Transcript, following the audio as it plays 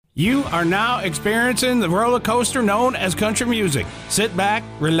You are now experiencing the roller coaster known as country music. Sit back,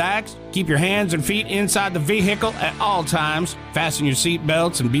 relax, keep your hands and feet inside the vehicle at all times, fasten your seat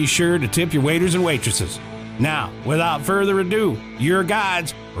belts, and be sure to tip your waiters and waitresses. Now, without further ado, your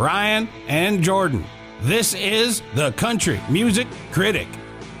guides, Ryan and Jordan. This is the Country Music Critic.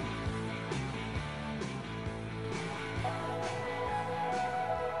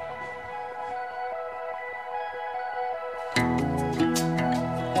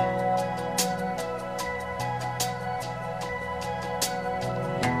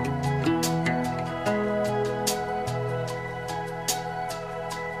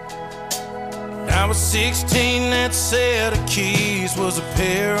 I was 16, that set of keys was a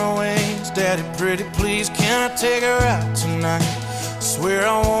pair of wings. Daddy, pretty please, can I take her out tonight? Swear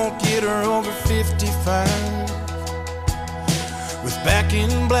I won't get her over 55. With back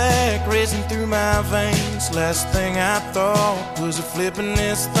in black racing through my veins, last thing I thought was of flipping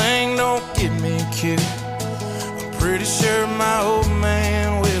this thing. Don't get me cute, I'm pretty sure my old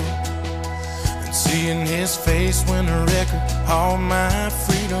man will. And seeing his face when the record hauled my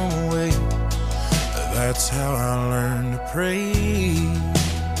freedom away, that's how I learned to pray.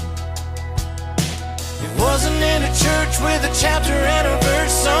 It wasn't in a church with a chapter and a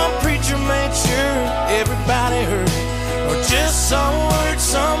verse. Some preacher made sure everybody heard, or just some words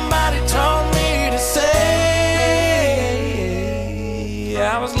somebody taught me to say.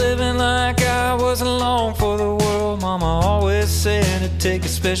 I was living like I was alone for the world. Mama always said it'd take a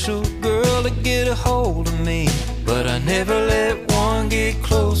special girl to get a hold of me, but I never let one get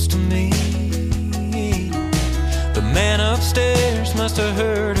close to me. The man upstairs must have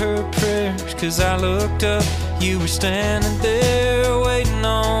heard her prayers, 'cause I looked up, you were standing there waiting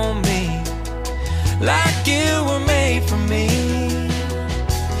on me, like you were made for me.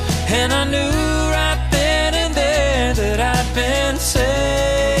 And I knew right then and there that I'd been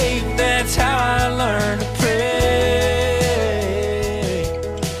saved. That's how I learned to pray.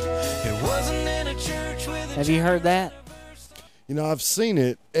 It wasn't in a church with a Have you heard that? You know, I've seen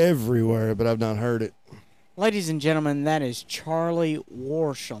it everywhere, but I've not heard it. Ladies and gentlemen, that is Charlie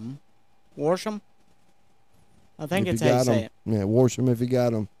Worsham. Worsham? I think If it's you how you got say 'em. it. Yeah, wash them if you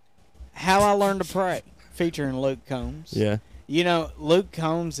got them. How I Learned to Pray, featuring Luke Combs. Yeah. You know, Luke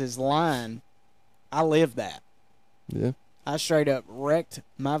Combs' line, I lived that. Yeah. I straight up wrecked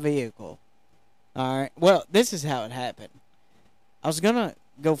my vehicle. All right. Well, this is how it happened. I was going to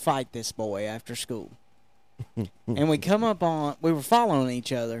go fight this boy after school. And we were following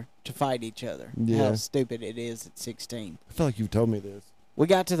each other to fight each other. Yeah. How stupid it is at 16. I feel like you've told me this. We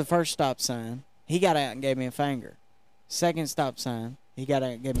got to the first stop sign. He got out and gave me a finger. Second stop sign, he got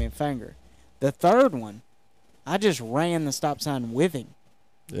out and gave me a finger. The third one, I just ran the stop sign with him.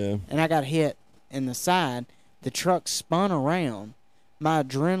 Yeah. And I got hit in the side. The truck spun around. My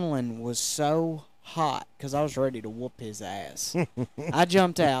adrenaline was so hot because I was ready to whoop his ass. I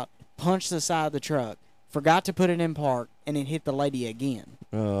jumped out, punched the side of the truck, forgot to put it in park, and it hit the lady again.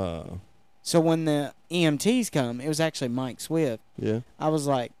 So when the EMTs come, it was actually Mike Swift. Yeah. I was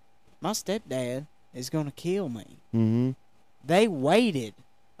like, my stepdad is going to kill me. Mm-hmm. They waited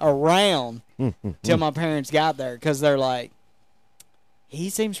around till my parents got there because they're like, he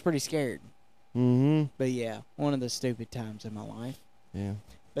seems pretty scared. Mm-hmm. But yeah, one of the stupid times in my life. Yeah.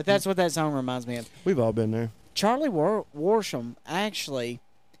 But that's what that song reminds me of. We've all been there. Charlie Worsham, actually,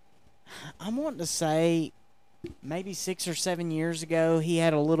 I'm wanting to say maybe 6 or 7 years ago, he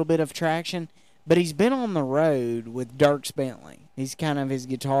had a little bit of traction, but he's been on the road with Dierks Bentley. He's kind of his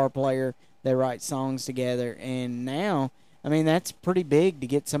guitar player. They write songs together, and now, I mean, that's pretty big to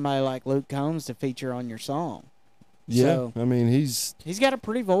get somebody like Luke Combs to feature on your song. Yeah, So, I mean, he's got a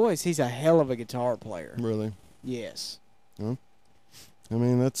pretty voice. He's a hell of a guitar player. really. Yes. Huh? I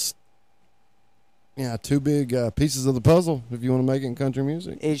mean, that's two big pieces of the puzzle if you want to make it in country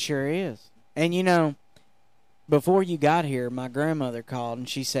music. It sure is. And, you know, before you got here, my grandmother called, and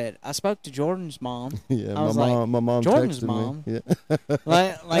she said, I spoke to Jordan's mom. Yeah, I was my mom Jordan's texted mom? me.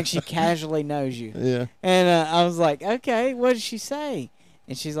 Yeah. like she casually knows you. Yeah. And I was like, okay, what did she say?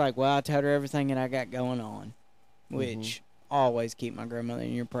 And she's like, well, I told her everything that I got going on, which always keep my grandmother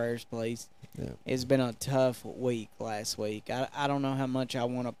in your prayers, please. Yeah. It's been a tough week last week. I don't know how much I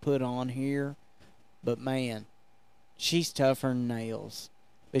want to put on here, but, man, she's tougher than nails.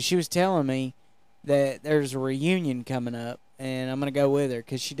 But she was telling me that there's a reunion coming up, and I'm going to go with her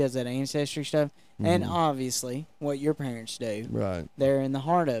because she does that ancestry stuff. And obviously, what your parents do. Right. They're in the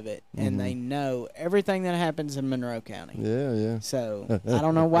heart of it, and they know everything that happens in Monroe County. Yeah, yeah. So, I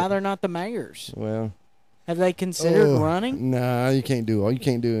don't know why they're not the mayors. Well, have they considered running? Nah, you can't do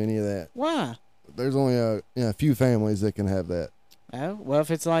any of that. Why? There's only a few families that can have that. Oh, well,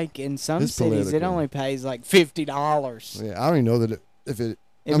 if it's like in some It's cities, it political. only pays like $50. Yeah, I don't even know that if it.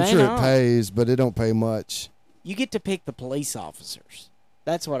 It I'm may sure not. it pays, but it don't pay much. You get to pick the police officers.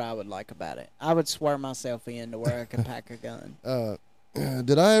 That's what I would like about it. I would swear myself in to where I could pack a gun.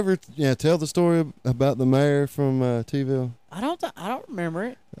 Did I ever tell the story about the mayor from T-ville? I don't remember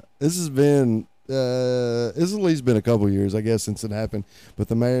it. This has been it's at least been a couple years, I guess, since it happened. But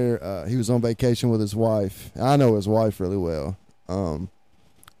the mayor, he was on vacation with his wife. I know his wife really well,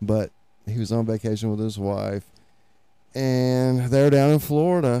 but he was on vacation with his wife, and they're down in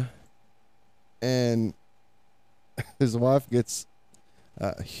Florida, and his wife gets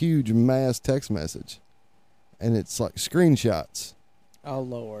a huge mass text message, and it's like screenshots Oh,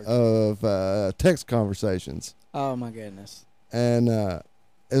 Lord. of text conversations. Oh, my goodness. And it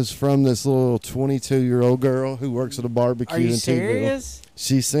was from this little 22-year-old girl who works at a barbecue Are you in T-ville. serious?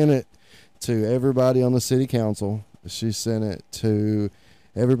 She sent it to everybody on the city council. She sent it to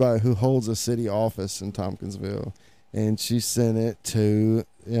everybody who holds a city office in Tompkinsville. And she sent it to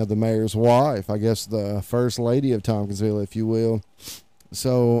the mayor's wife, I guess the first lady of Tompkinsville, if you will.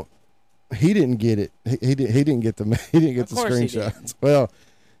 So he didn't get it. He didn't get the course he screenshots. didn't. Well,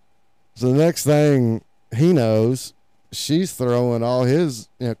 so the next thing he knows, she's throwing all his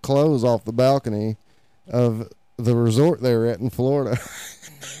clothes off the balcony of the resort they were at in Florida.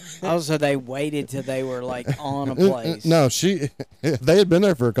 Oh, so they waited till they were like on a place. No, they had been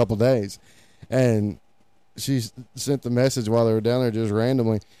there for a couple days, and she sent the message while they were down there just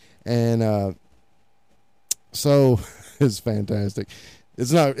randomly, and so it's fantastic.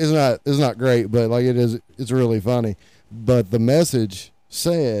 It's not great, but like it's really funny. But the message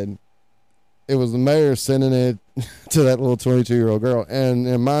said it was the mayor sending it to that little 22-year-old girl,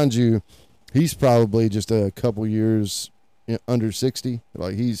 and mind you, he's probably just a couple years under 60.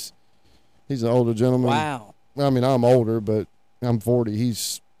 Like he's an older gentleman. Wow. I mean, I'm older, but I'm 40.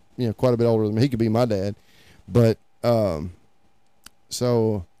 He's quite a bit older than me. He could be my dad. But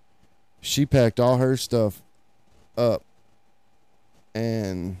so she packed all her stuff up,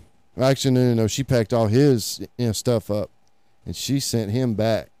 and actually no, she packed all his stuff up, and she sent him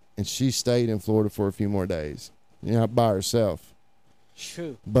back, and she stayed in Florida for a few more days, by herself.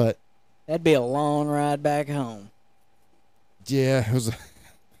 Shoo. But That'd be a long ride back home. yeah, it was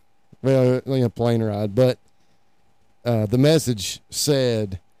a plane ride. But the message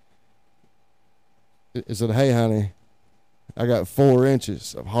said, it said, "Hey, honey, I got 4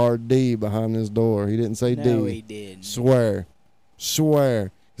 inches of hard D behind this door." He didn't say D. No, he didn't. Swear,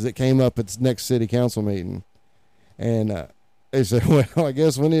 because it came up at the next city council meeting, and they said, "Well, I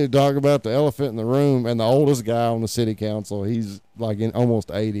guess we need to talk about the elephant in the room." And the oldest guy on the city council, he's like in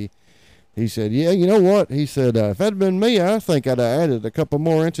almost 80. He said, "Yeah, you know what?" He said, "If that had been me, I think I'd have added a couple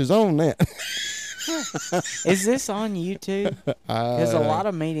more inches on that." Is this on YouTube? Because a lot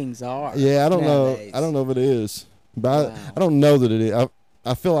of meetings are. Yeah, I don't nowadays. know. I don't know if it is, but Wow. I don't know that it is.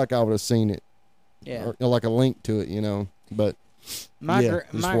 I feel like I would have seen it, Yeah. or like a link to it, But it's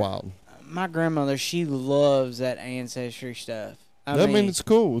wild. My grandmother, she loves that ancestry stuff. I mean, it's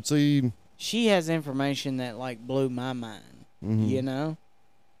cool. See, she has information that like blew my mind. mhm.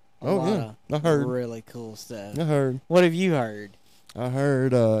 A Oh, lot yeah. of I heard. really cool stuff. I heard. What have you heard? I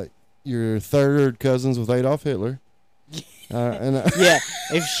heard you're third cousins with Adolf Hitler. And Yeah,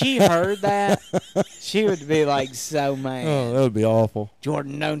 if she heard that, she would be like so mad. oh, that would be awful.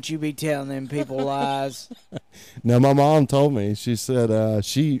 Jordan, don't you be telling them people lies. No, my mom told me. She said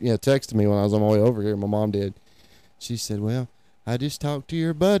she texted me when I was on my way over here. My mom did. She said, "Well, I just talked to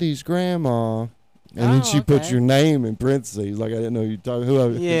your buddy's grandma," and then she put okay. your name in parentheses, like I didn't know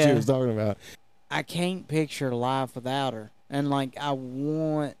who she Yeah. was talking about. I can't picture life without her. And, like, I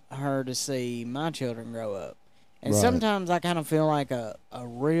want her to see my children grow up. And Right. sometimes I kind of feel like a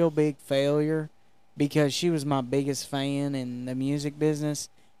real big failure because she was my biggest fan in the music business.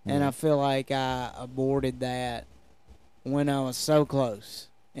 And I feel like I aborted that when I was so close.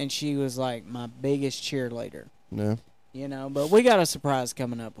 And she was, like, my biggest cheerleader. Yeah. But we got a surprise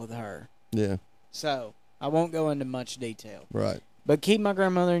coming up with her. Yeah. So, I won't go into much detail. Right. But keep my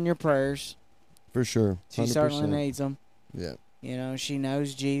grandmother in your prayers. For sure. 100%. She certainly needs them. Yeah. She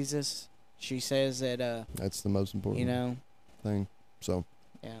knows Jesus. She says that, That's the most important thing. So.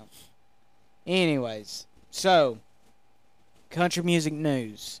 Yeah. Anyways, so, country music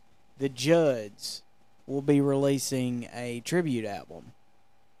news. The Judds will be releasing a tribute album.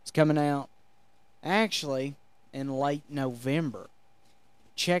 It's coming out, actually, in late November.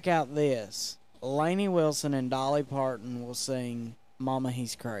 Check out this. Lainey Wilson and Dolly Parton will sing Mama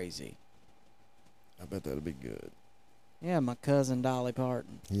He's Crazy. I bet that'll be good. Yeah, my cousin Dolly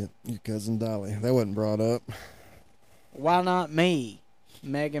Parton. Yep, your cousin Dolly. That wasn't brought up. Why not me,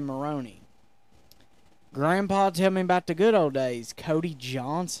 Megan Maroney? Grandpa, tell me about the good old days. Cody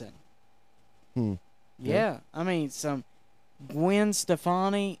Johnson. Yeah, I mean, some Gwen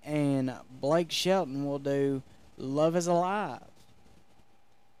Stefani and Blake Shelton will do Love is Alive.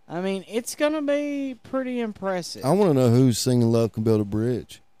 I mean, it's going to be pretty impressive. I want to know who's singing Love Can Build a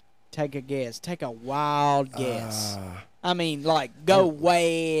Bridge. Take a guess. Take a wild guess. I mean, like, go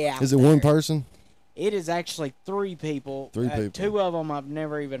way out Is it there. one person? It is actually three people. Three people. Two of them I've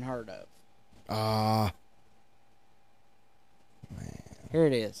never even heard of. Man. Here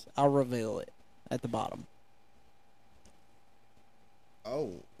it is. I'll reveal it at the bottom.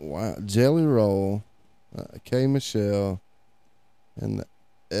 Oh, wow. Jelly Roll, K. Michelle, and the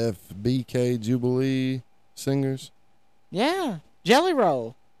FBK Jubilee singers. Yeah, Jelly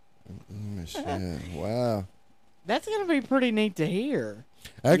Roll. Michelle, wow. That's gonna be pretty neat to hear.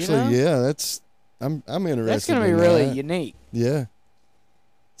 Actually, yeah, that's I'm interested. That's gonna be in really that. unique. Yeah.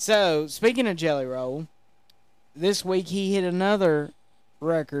 So, speaking of Jelly Roll, this week he hit another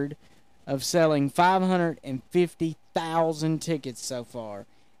record of selling 550,000 tickets so far.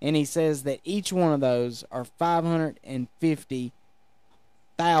 And he says that each one of those are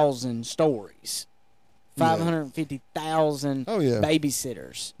 550,000 stories. 550,000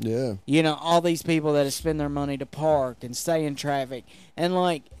 babysitters. Yeah. You know, all these people that have spent their money to park and stay in traffic. And,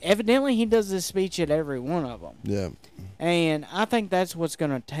 like, evidently he does this speech at every one of them. Yeah. And I think that's what's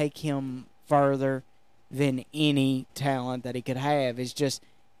going to take him further than any talent that he could have. Is just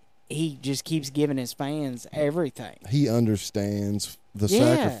he just keeps giving his fans everything. He understands the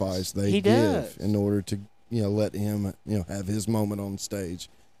sacrifice they give in order to, let him, have his moment on stage.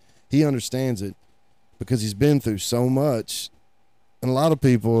 He understands it because he's been through so much. And a lot of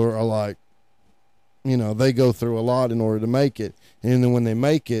people are like, they go through a lot in order to make it. And then when they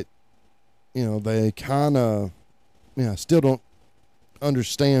make it, they kind of, still don't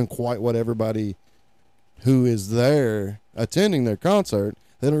understand quite what everybody who is there attending their concert,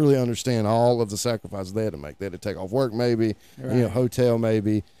 they don't really understand all of the sacrifices they had to make. They had to take off work, maybe, hotel,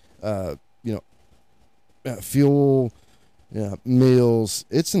 maybe, fuel, meals.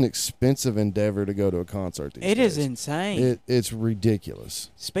 It's an expensive endeavor to go to a concert these days. It is insane. It's ridiculous.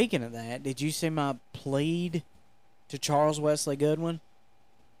 Speaking of that, did you see my plead to Charles Wesley Goodwin?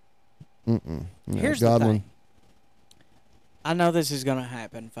 No, Here's Godwin. the thing. I know this is going to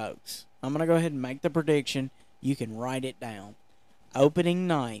happen, folks. I'm going to go ahead and make the prediction. You can write it down. Opening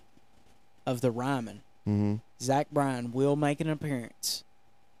night of the Ryman, Zach Bryan will make an appearance.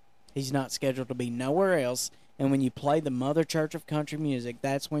 He's not scheduled to be nowhere else. And when you play the Mother Church of Country Music,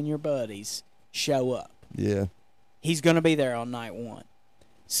 that's when your buddies show up. Yeah. He's going to be there on night one.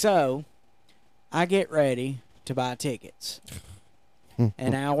 So, I get ready to buy tickets.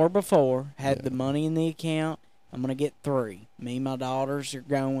 An hour before, had the money in the account. I'm going to get 3. Me and my daughters are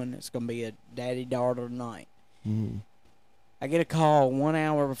going. It's going to be a daddy-daughter night. I get a call 1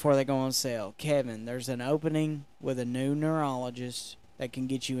 hour before they go on sale. Kevin, there's an opening with a new neurologist that can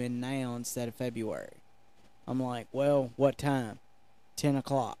get you in now instead of February. I'm like, well, what time? 10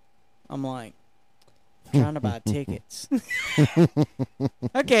 o'clock. I'm like, I'm trying to buy tickets.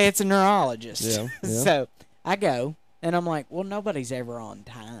 Okay, it's a neurologist. Yeah. So I go, and I'm like, well, nobody's ever on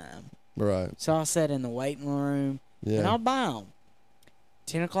time. Right. So I sat in the waiting room, and I'll buy them.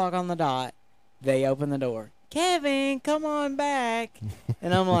 10 o'clock on the dot, they open the door. Kevin, come on back.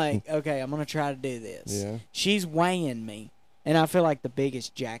 And I'm like, okay, I'm going to try to do this. Yeah. She's weighing me, and I feel like the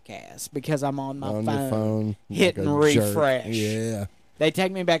biggest jackass because I'm on my On your phone. hitting like a refresh. jerk. Yeah. They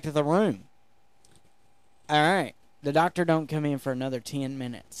take me back to the room. All right. The doctor don't come in for another 10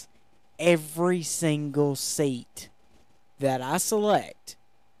 minutes. Every single seat that I select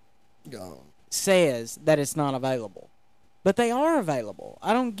Gone. says that it's not available. But they are available.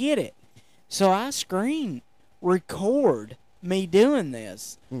 I don't get it. So I screen record me doing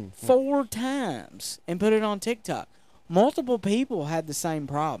this 4 times and put it on TikTok. Multiple people had the same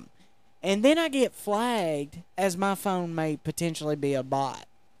problem. And then I get flagged as my phone may potentially be a bot.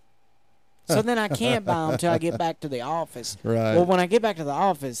 So then I can't buy them until I get back to the office. Right. Well, when I get back to the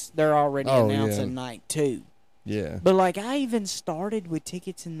office, they're already announcing night 2. Yeah. But, like, I even started with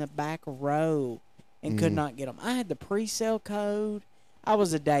tickets in the back row and could not get them. I had the pre-sale code. I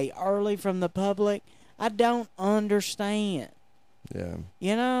was a day early from the public. I don't understand. Yeah.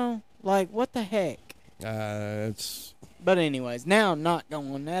 You know? Like, what the heck? It's... But anyways, now I'm not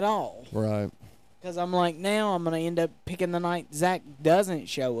going at all. Right. Because I'm like, now I'm going to end up picking the night Zach doesn't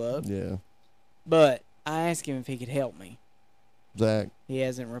show up. Yeah. But I asked him if he could help me. Zach. He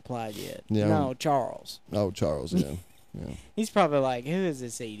hasn't replied yet. Yeah. No, Charles. Oh, Charles, yeah. Yeah. He's probably like, who is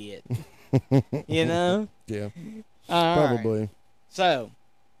this idiot? You know? Yeah. All right. Probably. So,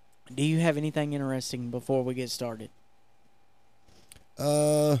 do you have anything interesting before we get started?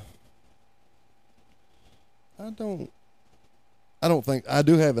 I don't think I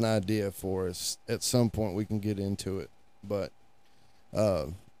do have an idea for us. At some point we can get into it, but I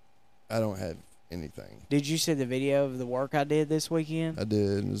don't have anything. Did you see the video of the work I did this weekend? I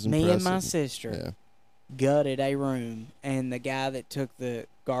did. It was Me impressive. and my sister gutted a room, and the guy that took the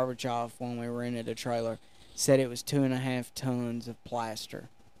garbage off when we rented a trailer said it was 2.5 tons of plaster.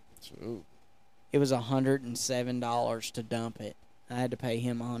 Ooh. It was $107 to dump it. I had to pay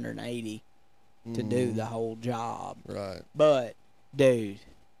him $180 to do the whole job. Right. But, dude,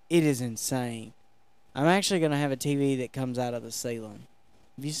 it is insane. I'm actually going to have a TV that comes out of the ceiling.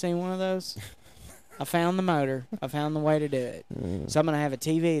 Have you seen one of those? I found the motor. I found the way to do it. Yeah. So I'm going to have a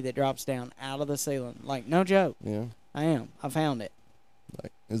TV that drops down out of the ceiling. Like, no joke. Yeah. I am. I found it.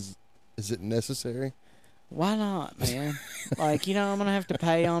 Like, is it necessary? Why not, man? Like, I'm going to have to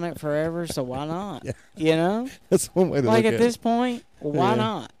pay on it forever, so why not? Yeah. You know? That's one way to Like, look at at this point, well, why Yeah.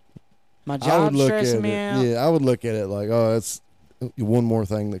 not? My I would job's look stressing at me it. out. Yeah, I would look at it like, oh, that's one more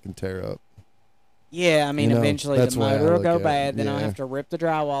thing that can tear up. Yeah, I mean, eventually that's the the way I motor will look go at it. bad. Then I'll Yeah. have to rip the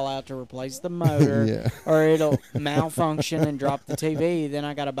drywall out to replace the motor. Yeah. Or it'll malfunction and drop the TV. Then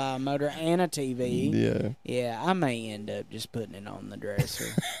I got to buy a motor and a TV. Yeah. Yeah, I may end up just putting it on the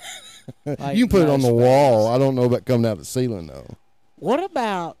dresser. Like You can put it on most the wall. fans. I don't know about coming out the ceiling though. What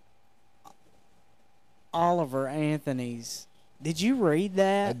about Oliver Anthony's? Did you read I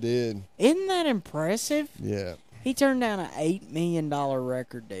that? did. Isn't that impressive? Yeah. He turned down an $8 million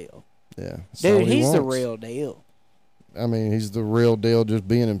record deal. Yeah. That's all Dude, he he's the wants. real deal. I mean, he's the real deal, just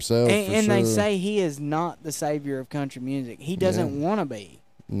being himself. And for they sure. say he is not the savior of country music. He doesn't want to be.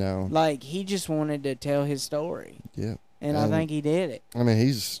 No. Like, he just wanted to tell his story. Yeah. And I think he did it. I mean,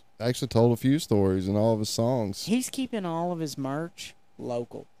 he's actually told a few stories in all of his songs. He's keeping all of his merch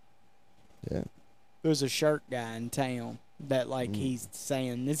local. Yeah. There's a shirt guy in town that, like, he's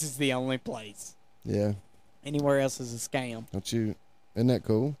saying this is the only place. Yeah. Anywhere else is a scam. Isn't that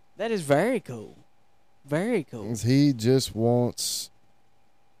cool? That is very cool. Very cool. He just wants.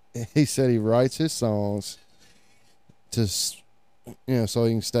 He said he writes his songs to, so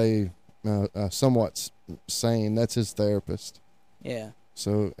he can stay somewhat sane. That's his therapist. Yeah.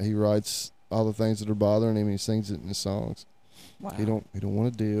 So he writes all the things that are bothering him. And he sings it in his songs. Wow. He don't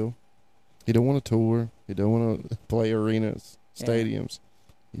want a deal. He don't want to tour. He don't want to play arenas, stadiums.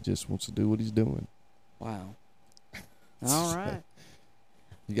 He just wants to do what he's doing. Wow. All right.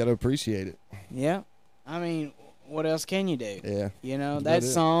 You got to appreciate it. Yeah. I mean, what else can you do? Yeah. That That's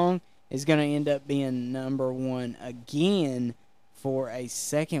it. song is going to end up being #1 again for a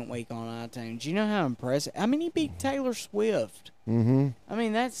second week on iTunes. You know how impressive? I mean, he beat Taylor Swift. Mm-hmm. I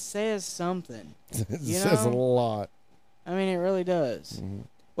mean, that says something. It You says a know? lot. I mean, it really does. Mm-hmm.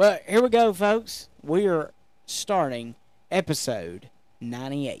 Well, here we go, folks. We are starting episode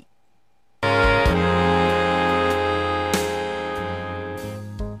 98.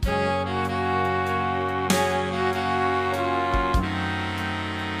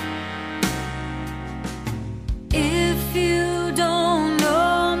 If you don't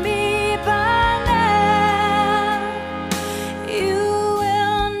know me by now, you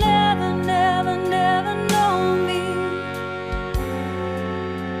will never, never, never know me.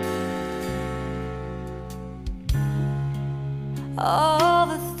 All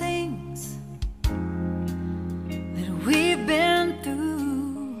the things that we've been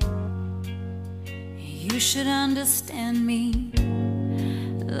through, you should understand me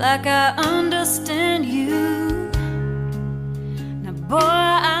like I understand you. Now, boy,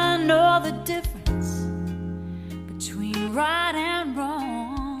 I know the difference between right and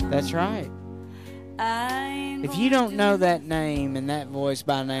wrong. That's right. I ain't If you gonna don't know do that name and that voice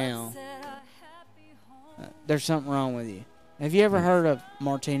by now, that happy home. there's something wrong with you. Have you ever heard of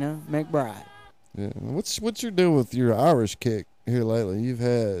Martina McBride? Yeah. What's your deal with your Irish kick here lately? You've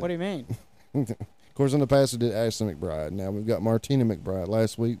had. What do you mean? Of course, in the past we did Ashley McBride. Now we've got Martina McBride.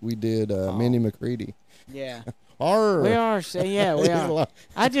 Last week we did Minnie McCready. Yeah. Arr. We are. Yeah, we Yeah, are.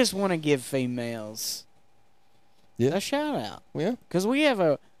 I just want to give females Yeah. a shout out. Yeah. Because we have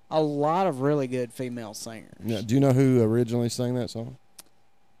a lot of really good female singers. Yeah. Do you know who originally sang that song?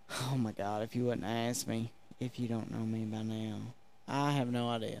 Oh, my God. If you wouldn't ask me, if you don't know me by now, I have no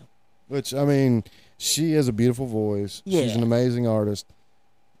idea. Which, I mean, she has a beautiful voice. She's Yeah. an amazing artist.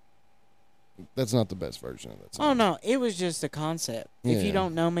 That's not the best version of that song. Oh, no. It was just a concept. If Yeah. you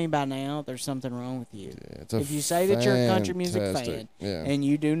don't know me by now, there's something wrong with you. Yeah, it's a If you say that you're a country music fantastic- fan yeah. and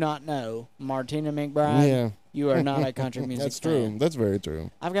you do not know Martina McBride, Yeah. you are not a country music That's fan. true. That's very true.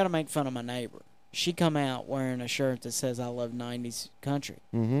 I've got to make fun of my neighbor. she come out wearing a shirt that says I love 90s country.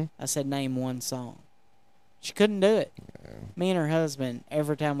 Mm-hmm. I said, name one song. She couldn't do it. Yeah. Me and her husband,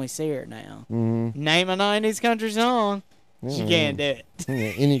 every time we see her now, Mm-hmm. name a 90s country song. She can't do it. Yeah,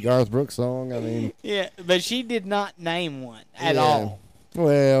 any Garth Brooks song, I mean. Yeah, but she did not name one at Yeah. all.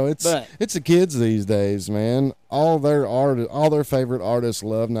 Well, But- it's the kids these days, man. All their favorite artists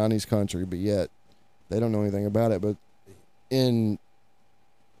love 90s country, but yet they don't know anything about it. But in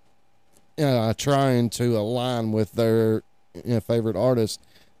trying to align with their favorite artists,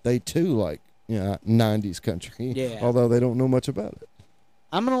 they too like 90s country. Yeah. Although they don't know much about it.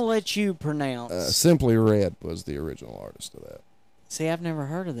 I'm going to let you pronounce. Simply Red was the original artist of that. See, I've never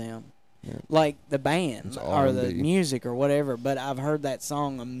heard of them. Yeah. Like the band It's or the R&B. music or whatever, but I've heard that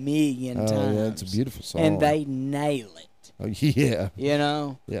song a million times. Yeah, it's a beautiful song. And they nail it. Oh, yeah. You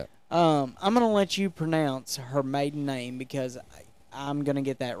know? Yeah. I'm going to let you pronounce her maiden name because I'm going to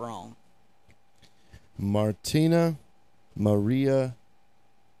get that wrong. Martina Maria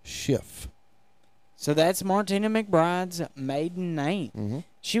Schiff. So that's Martina McBride's maiden name. Mm-hmm.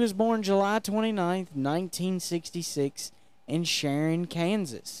 She was born July 29th, 1966 in Sharon,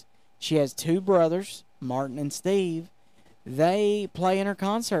 Kansas. She has two brothers, Martin and Steve. They play in her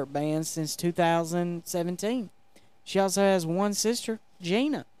concert band since 2017. She also has one sister,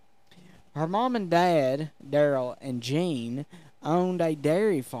 Gina. Her mom and dad, Daryl and Jean, owned a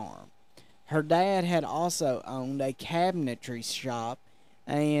dairy farm. Her dad had also owned a cabinetry shop,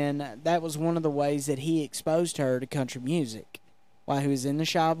 and that was one of the ways that he exposed her to country music. While he was in the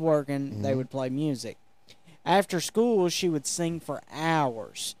shop working, they would play music. After school, she would sing for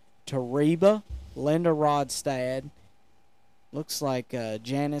hours to Reba, Linda Ronstadt, looks like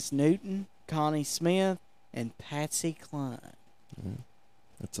Janice Newton, Connie Smith, and Patsy Cline.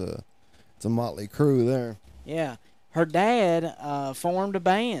 It's a motley crew there. Yeah. Her dad formed a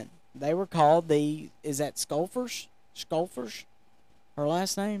band. They were called is that Sculfers? Sculfers? Her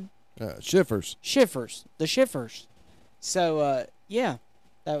last name? Schiffers. Schiffers. The Schiffers. So, yeah,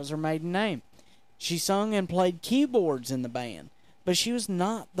 that was her maiden name. She sung and played keyboards in the band, but she was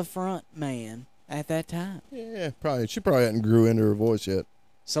not the front man at that time. Yeah, probably. She probably hadn't grew into her voice yet.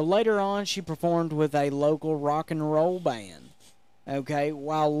 So later on, she performed with a local rock and roll band. Okay,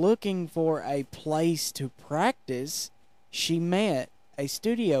 while looking for a place to practice, she met a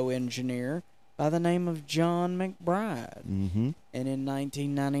studio engineer by the name of John McBride. Mm-hmm. And in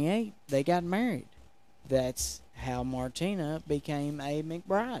 1998, they got married. That's how Martina became a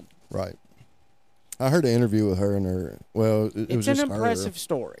McBride. Right. I heard an interview with her and her. Well, it was It's just an impressive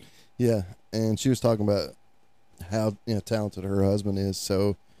story. Yeah, and she was talking about how talented her husband is.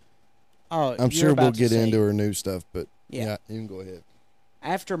 So Oh, I'm you're sure we'll about to get see. into her new stuff. But Yeah. yeah, you can go ahead.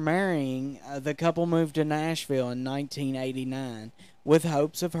 After marrying, the couple moved to Nashville in 1989 with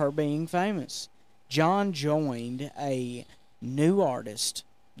hopes of her being famous. John joined a new artist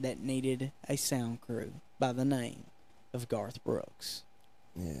that needed a sound crew by the name of Garth Brooks.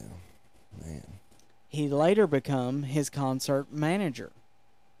 Yeah, man. He later became his concert manager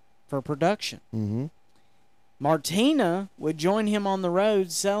for production. Mm-hmm. Martina would join him on the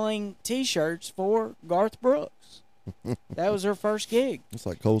road selling T-shirts for Garth Brooks. That was her first gig. It's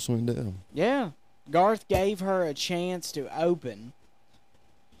like Cole Swindell. Yeah. Garth gave her a chance to open.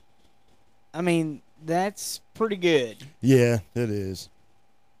 I mean, that's pretty good. Yeah, it is.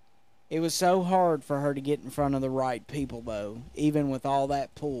 It was so hard for her to get in front of the right people, though, even with all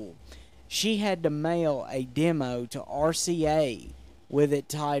that pull. She had to mail a demo to RCA with it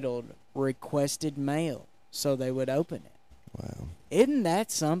titled Requested Mail so they would open it. Wow. Isn't that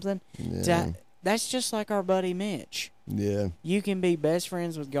something? Yeah. That's just like our buddy Mitch. Yeah. You can be best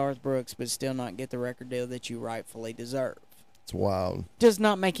friends with Garth Brooks but still not get the record deal that you rightfully deserve. It's wild. Does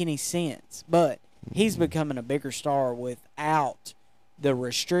not make any sense, but he's becoming a bigger star without the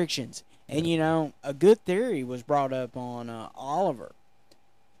restrictions. And, you know, a good theory was brought up on Oliver.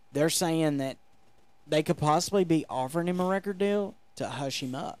 They're saying that they could possibly be offering him a record deal to hush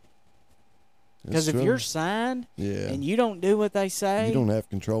him up. Because if true. you're signed Yeah. and you don't do what they say, You don't have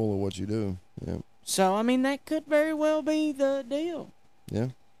control of what you do. Yeah. so, I mean, that could very well be the deal. Yeah.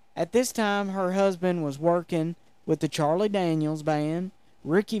 At this time, her husband was working with the Charlie Daniels Band,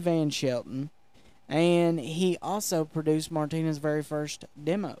 Ricky Van Shelton, and he also produced Martina's very first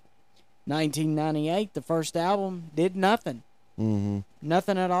demo. 1998, the first album, did nothing. Mm-hmm.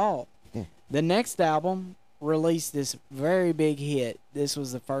 Nothing at all. Hmm. The next album released this very big hit. This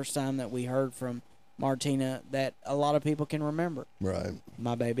was the first time that we heard from Martina that a lot of people can remember. Right.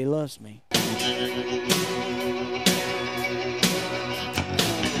 My Baby Loves Me.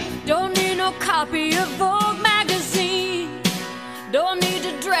 Don't need no copy of Vogue magazine. Don't need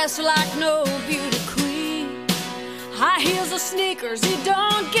to dress like no beauty queen. High heels or sneakers, he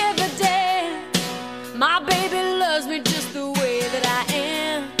don't give a damn. My baby loves me just the way that I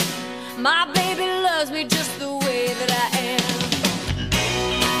am. My baby loves me just the way that I am.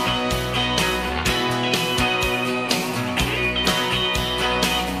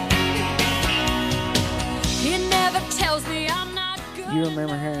 He never tells me I'm not good. You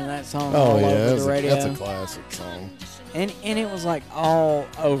remember hearing that song Oh all yeah, over the radio? that's a classic song. And it was like all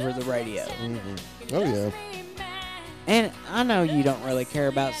over the radio. Oh yeah. And I know you don't really care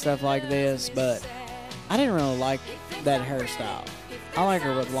about stuff like this, but I didn't really like that hairstyle. I like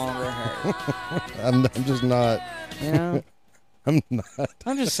her with longer hair. I'm just not. You know? I'm not.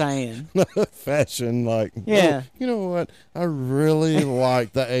 I'm just saying. Fashion, like, Yeah. You know what? I really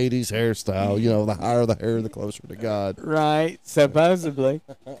like the 80s hairstyle. You know, the higher the hair, the closer to God. Right, supposedly.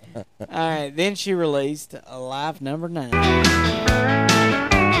 All right, then she released Life Number 9.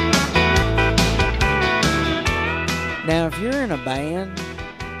 Now, if you're in a band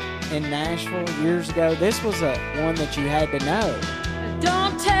in Nashville years ago, this was one that you had to know.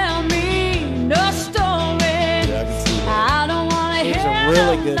 Don't tell me no story. Yeah, I can see that. I don't want to It was hear a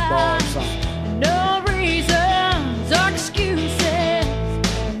really no good bar lies. song. No reasons or excuses.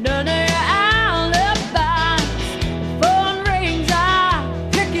 None of your alibis. Phone rings, I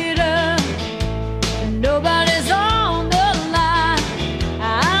pick it up. Nobody's on the line.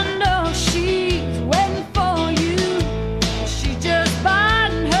 I know she's waiting for you. She's just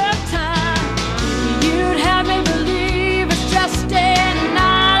biding her time. You'd have me believe it's just a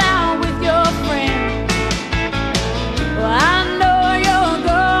night out with your friend. Well, I know you're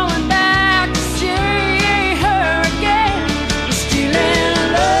going back to see her again. You're stealing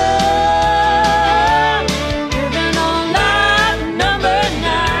love, living on life number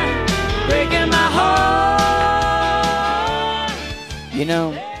 9, breaking my heart. You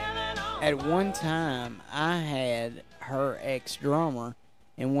know, at one time, I had her ex-drummer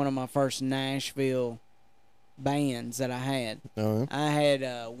in one of my first Nashville bands that I had. Oh, yeah. I had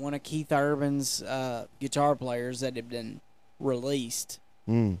one of Keith Urban's guitar players that had been released.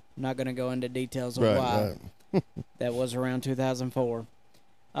 I'm not going to go into details of why. Right. That was around 2004.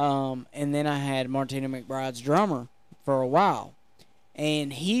 And then I had Martina McBride's drummer for a while.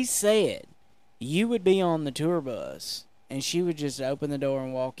 And he said you would be on the tour bus and she would just open the door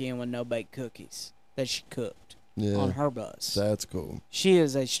and walk in with no baked cookies that she cooked Yeah. on her bus. That's cool. She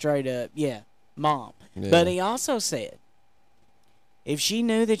is a straight up, mom. Yeah. But he also said if she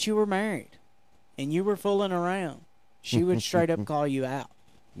knew that you were married and you were fooling around, she would straight up call you out.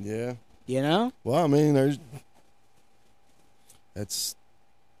 Yeah. You know? Well, I mean,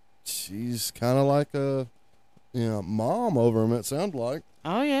 she's kind of like a, mom over him, it sounds like.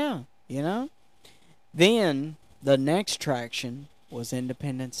 Oh, yeah. You know? Then the next traction was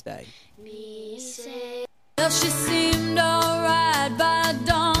Independence Day. Well, she seemed alright by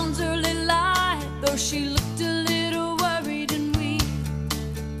dawn's early light, though she looked a little worried and weak.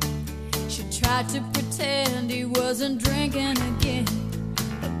 She tried to pretend he wasn't drinking again,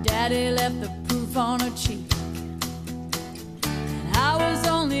 but Daddy left the proof on her cheek. And I was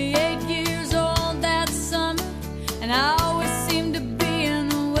only 8 years old that summer, and I always seemed to be in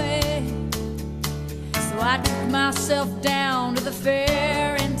the way. So I took myself down to the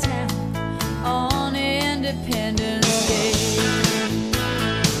fair in town on Independence Day.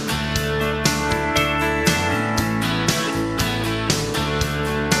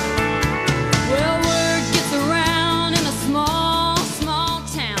 Well, word gets around in a small, small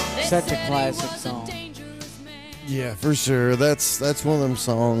town. They Such a said he classic was a song. dangerous man. Yeah, for sure. That's one of them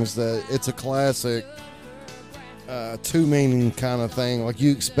songs that it's a classic, two meaning kind of thing. Like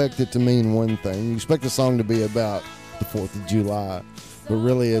you expect it to mean one thing. You expect the song to be about the 4th of July, but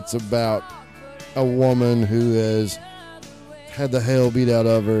really it's about a woman who has had the hell beat out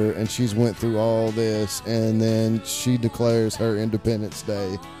of her, and she's went through all this, and then she declares her Independence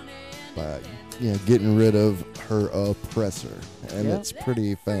Day by getting rid of her oppressor, and Yep. it's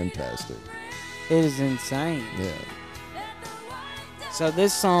pretty fantastic. It is insane. Yeah. So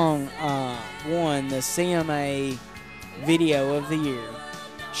this song won the CMA Video of the Year.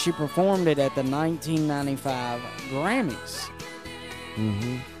 She performed it at the 1995 Grammys.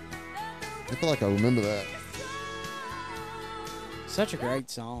 I feel like I remember that. Such a great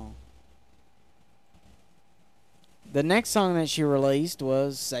song. The next song that she released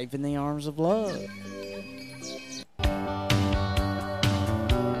was Safe in the Arms of Love.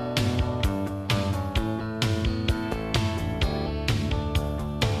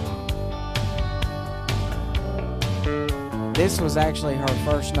 This was actually her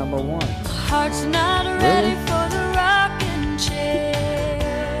first number one. Heart's not ready for the rocking chair.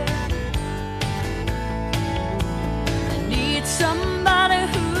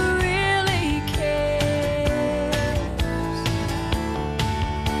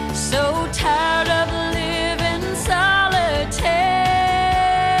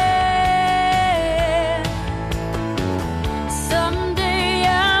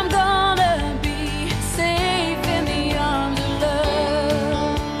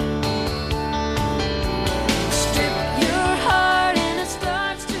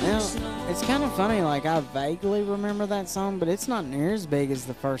 like I vaguely remember that song, but it's not near as big as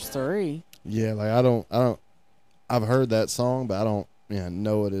the first three. Yeah, like I've heard that song, but I don't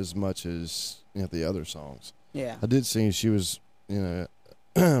know it as much as the other songs. Yeah. I did see she was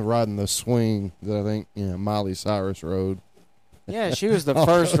riding the swing that I think Miley Cyrus rode. Yeah, she was the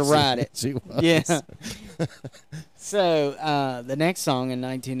first to ride it. She was. Yeah. So the next song in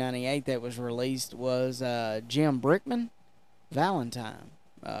 1998 that was released was Jim Brickman, Valentine.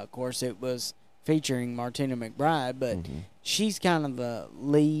 Of course, it was featuring Martina McBride, but she's kind of the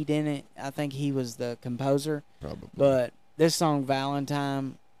lead in it. I think he was the composer. Probably. But this song,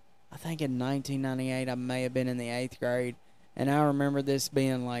 Valentine, I think in 1998, I may have been in the 8th grade, and I remember this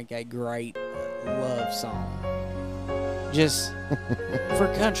being like a great love song. Just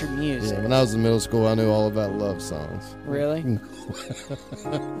for country music. Yeah, when I was in middle school, I knew all about love songs. Really?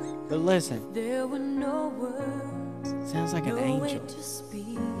 But listen. There were no words. Sounds like an no way angel. to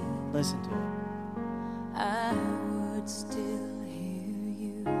speak. Listen to it. I would still hear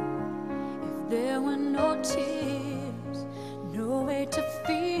you if there were no tears, no way to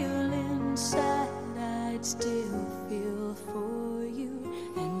feel inside. I'd still feel for you,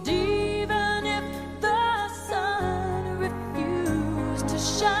 and even if the sun refused to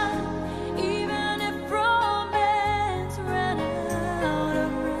shine, even if romance ran out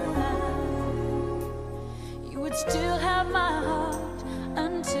of rhyme, you would still have my heart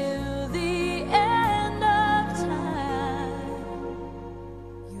until the end of time.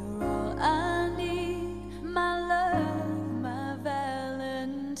 You're all I need, my love, my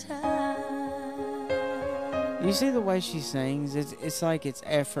Valentine. You see the way she sings? It's like it's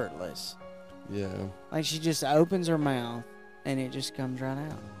effortless. Yeah. Like she just opens her mouth and it just comes right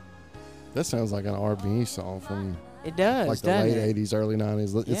out. That sounds like an R&B song from It does, like the doesn't late it? 80s, early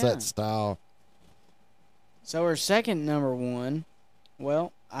 90s. It's Yeah. that style. So her second number one,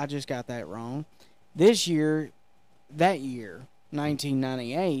 well, I just got that wrong. That year,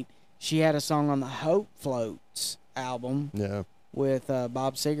 1998, she had a song on the Hope Floats album Yeah. with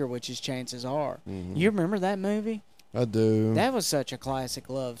Bob Seger, which is Chances Are. Mhm. You remember that movie? I do. That was such a classic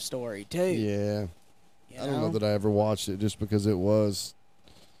love story, too. Yeah. You I don't know that I ever watched it just because it was.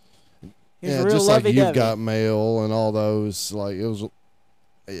 It was real just like You've lovey-dovey. Got Mail and all those. Like it was.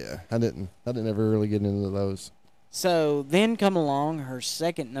 Yeah, I didn't ever really get into those. So then come along her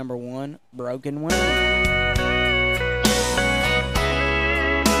second number one, Broken Women.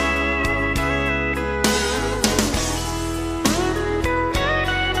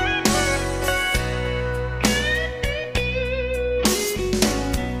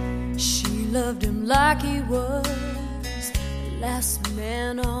 She loved him like he was the last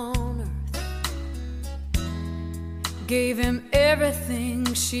man on earth. Gave him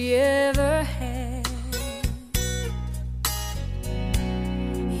everything she ever had.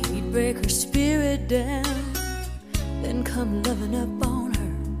 He'd break her spirit down, then come loving up on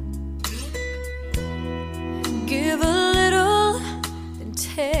her. Give a little, then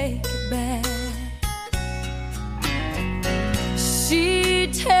take it back.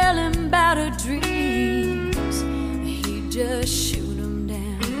 She'd tell him about her dreams, he'd just shoot them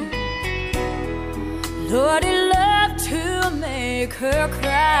down. Lord, he loved to make her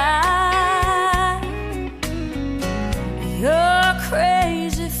cry. You're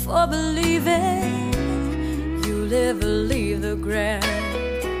crazy for believing you'll ever leave the ground.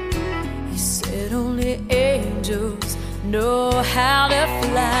 He said only angels know how to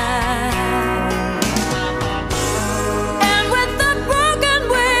fly.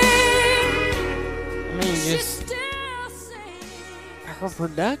 Her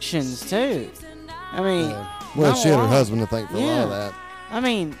productions too. I mean, Well, not she a had her lot. husband to thank for a lot of that. I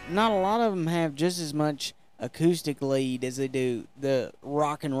mean, not a lot of them have just as much acoustic lead as they do the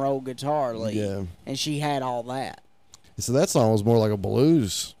rock and roll guitar lead. Yeah. And she had all that. So that song was more like a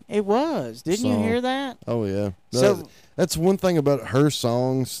blues. It was. Didn't you song. hear that? Oh yeah. So- That's one thing about her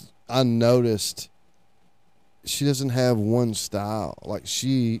songs I noticed. She doesn't have one style. Like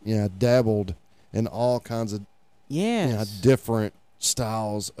she, dabbled in all kinds of Yes. different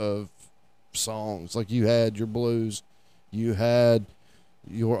styles of songs. Like you had your blues, you had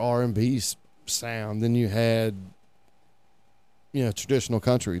your R&B sound, then you had traditional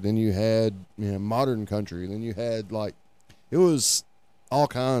country, then you had modern country, then you had it was all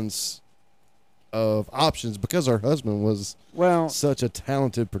kinds of options because her husband was such a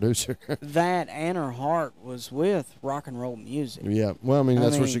talented producer. That and her heart was with rock and roll music. Yeah, well, I mean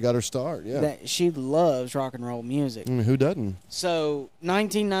that's where she got her start. Yeah, That she loves rock and roll music. I mean, who doesn't? So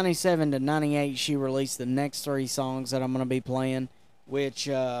 1997 to 98, she released the next three songs that I'm going to be playing, which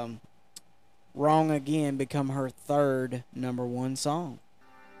Wrong Again become her third number one song.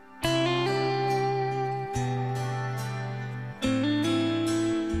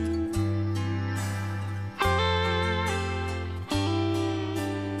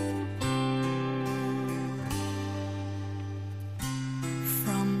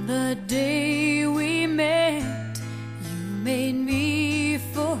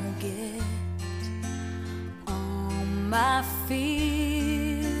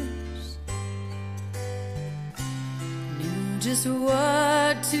 fears. Knew just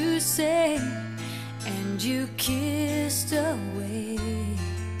what to say, and you kissed away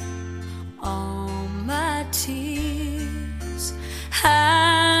all my tears.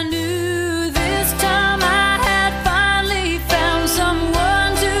 I knew this time I had finally found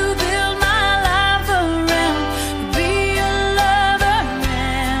someone to build my life around, be a lover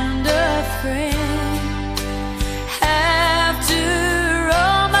and a friend. After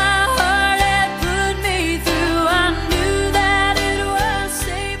all my heart had put me through, I knew that it was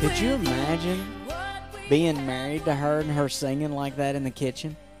safe. Could you imagine being married to her and her singing like that in the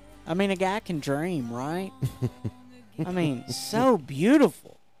kitchen? I mean, a guy can dream, right? I mean, so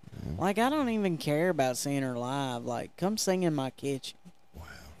beautiful. Like, I don't even care about seeing her live. Like, come sing in my kitchen. Wow.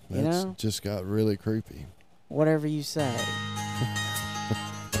 You That's know? just got really creepy. Whatever you say.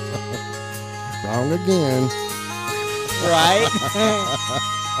 Wrong again. Right?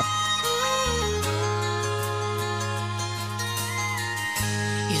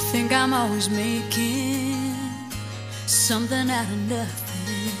 You think I'm always making something out of nothing.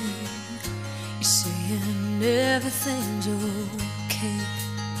 You're saying everything's okay.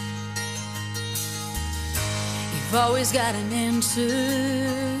 You've always got an answer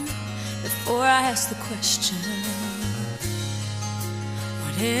before I ask the question.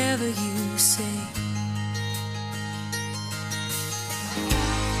 Whatever you say.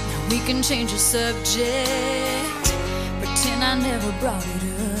 Now we can change the subject, pretend I never brought it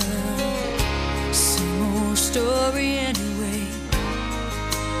up. Same old story anyway.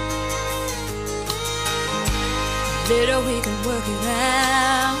 Later we can work it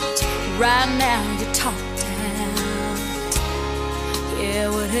out. Right now you talk down. Yeah,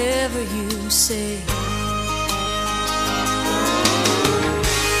 whatever you say.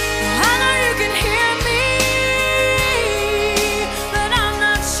 I know you can hear me, but I'm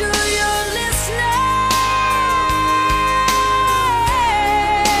not sure you're listening.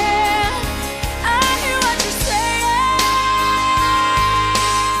 I hear what you're saying.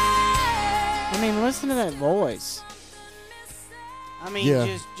 I mean, listen to that voice. I mean, Yeah,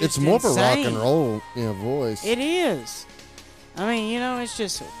 just it's more of a rock insane. and roll, voice. It is. I mean, it's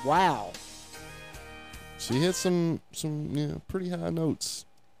just wow. She hit some pretty high notes.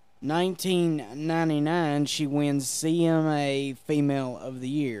 1999, she wins CMA Female of the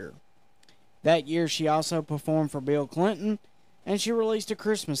Year. That year, she also performed for Bill Clinton, and she released a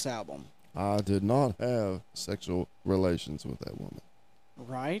Christmas album. I did not have sexual relations with that woman.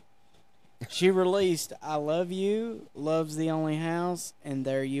 Right? She released I Love You, Love's the Only House, and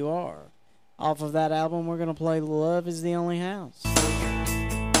There You Are. Off of that album, we're going to play Love is the Only House.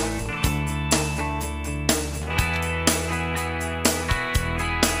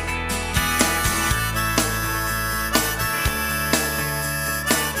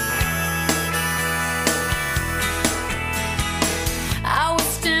 I was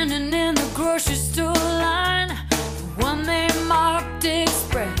standing in the grocery store line, the one they marked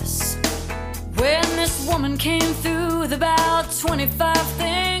Express, when this woman came through with about 25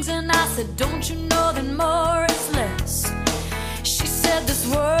 things, and I said, don't you know that more is less? She said, this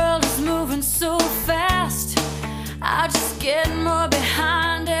world is moving so fast, I just get more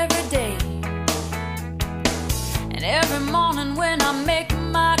behind every day. And every morning when I make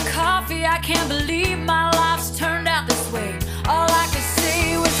my coffee, I can't believe my life's turned out this way. All I could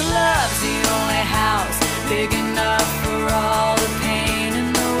say was love's the only house big enough for all the pain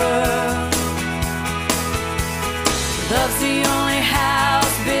in the world. Love's the only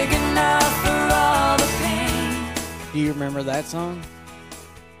house big enough for all the pain. Do you remember that song?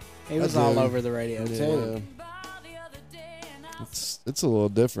 It was I all do. over the radio, too. It's a little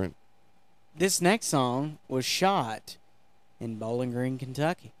different. This next song was shot in Bowling Green,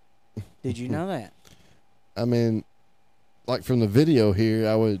 Kentucky. Did you know that? I mean, like from the video here,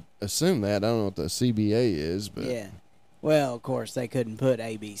 I would assume that. I don't know what the CBA is, but Yeah. Well, of course, they couldn't put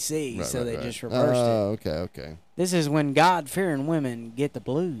ABC, Right, so right, they right. just reversed it. Okay. This is when God-fearing women get the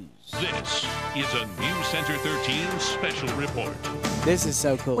blues. This is a News Center 13 special report. This is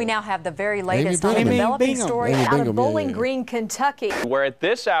so cool. We now have the very latest on a Bingham. developing Bingham. story Amy out Bingham, of yeah, Bowling yeah. Green, Kentucky. Where at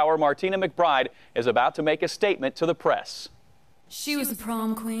this hour, Martina McBride is about to make a statement to the press. She was the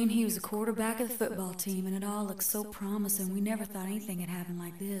prom queen, he was the quarterback of the football team, and it all looked so promising. We never thought anything had happened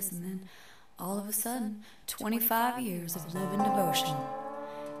like this, and then all of a sudden, 25 years of love and devotion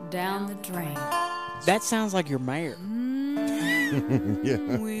down the drain. That sounds like your mayor.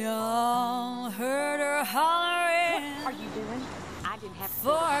 Yeah. We all heard her hollering. What are you doing? I didn't have For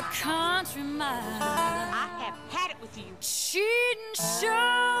a country mile. I have had it with you. Cheating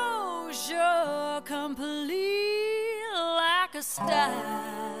shows you're complete like to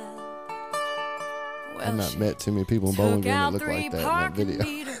style. I've not met too many people in Bowling Green that look like that in that video.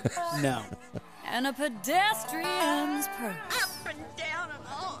 No. And a pedestrian's purse. Up and down and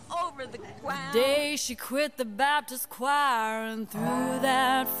all over the ground. The day she quit the Baptist choir and threw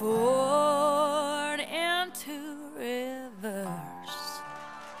that Ford into reverse.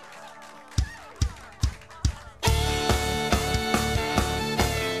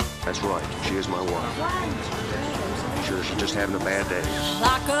 That's right. She is my wife. Sure, she's just having a bad day.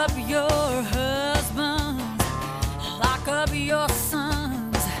 Lock up your husbands. Lock up your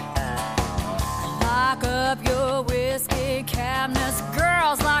sons. Lock up your whiskey cabinets.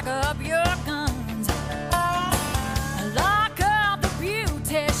 Girls, lock up your guns. Lock up the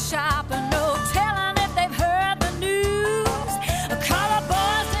beauty shop. And no telling if they've heard the news. Call the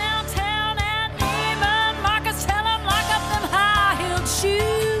boys downtown and Neiman Marcus. Tell them lock up them high-heeled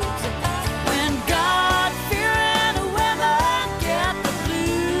shoes. When God-fearing women get the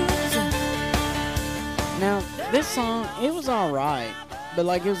blues. Now, this song, it was all right, but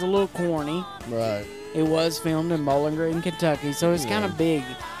like it was a little corny. Right. It was filmed in Bowling Green, Kentucky, so it's kind of big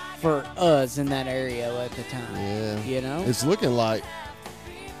for us in that area at the time. Yeah. You know? It's looking like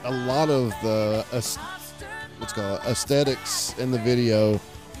a lot of the aesthetics in the video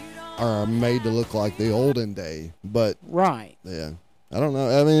are made to look like the olden day, but right. Yeah. I don't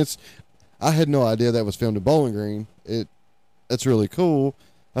know. I mean, I had no idea that was filmed in Bowling Green. It's really cool.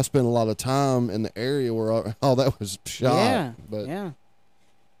 I spent a lot of time in the area where all that was shot. Yeah. But yeah.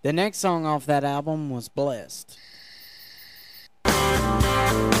 The next song off that album was Blessed.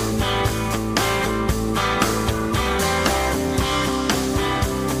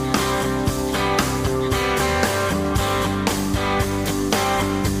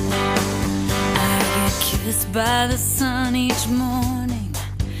 Kissed by the sun each morning,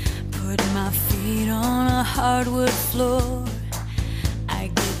 put my feet on a hardwood floor.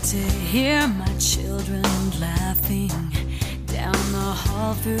 I get to hear my children laughing down the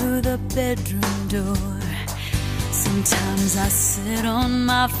hall through the bedroom door. Sometimes I sit on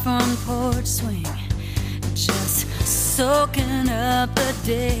my front porch swing, just soaking up the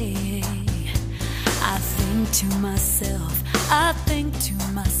day. I think to myself,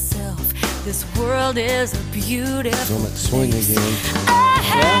 this world is a beautiful on that swing place. again. I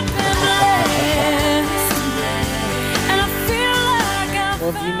have been blessed, and I feel like I'm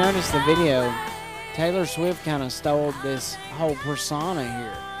Well, if you notice the video, Taylor Swift kind of stole this whole persona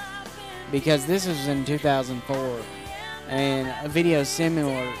here, because this was in 2004, and a video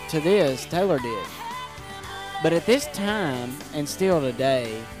similar to this Taylor did. But at this time, and still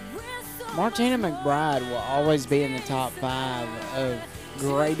today, Martina McBride will always be in the top 5 of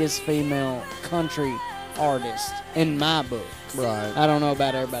greatest female country artists in my book. Right. I don't know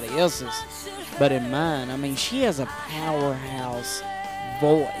about everybody else's, but in mine, I mean, she has a powerhouse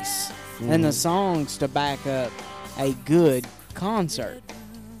voice and the songs to back up a good concert.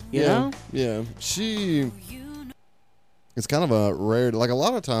 You know? Yeah. It's kind of a rare, like a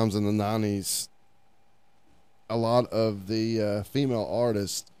lot of times in the 90s, a lot of the female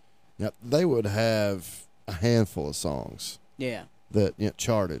artists, they would have a handful of songs. Yeah. That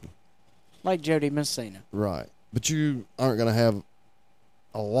charted. Like Jody Messina. Right. But you aren't going to have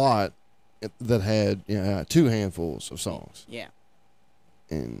a lot that had 2 handfuls of songs. Yeah.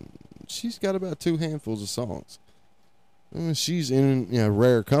 And she's got about 2 handfuls of songs. I mean, she's in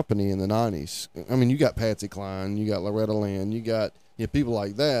rare company in the 90s. I mean, you got Patsy Cline, you got Loretta Lynn, you got people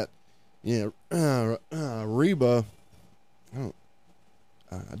like that. Reba. Do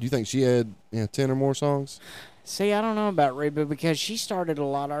you think she had 10 or more songs? See, I don't know about Reba because she started a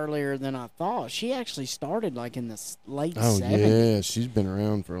lot earlier than I thought. She actually started like in the late 70s. Yeah, she's been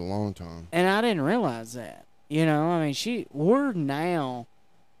around for a long time. And I didn't realize that. I mean, we're now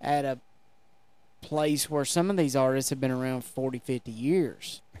at a place where some of these artists have been around 40, 50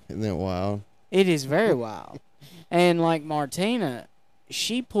 years. Isn't that wild? It is very wild. And like Martina,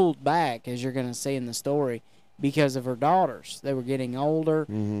 she pulled back, as you're going to see in the story, because of her daughters. They were getting older,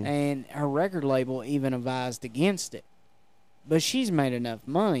 and her record label even advised against it. But she's made enough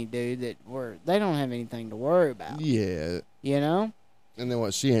money, dude, that they don't have anything to worry about. Yeah. And then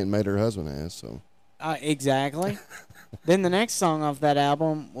what? She ain't made her husband has, so. Exactly. Then the next song off that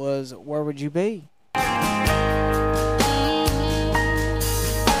album was Where Would You Be?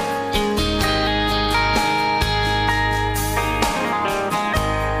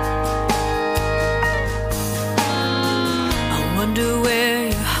 Wonder where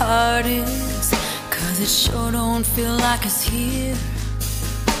your heart is, 'cause it sure don't feel like it's here.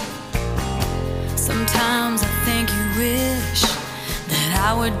 Sometimes I think you wish that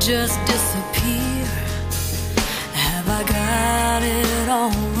I would just disappear. Have I I got it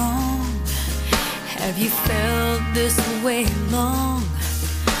all wrong? Have you felt this way long?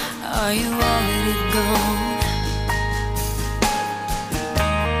 Are you already gone?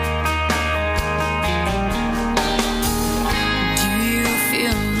 Do you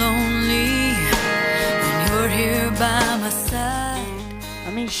feel lonely when you're here by my side?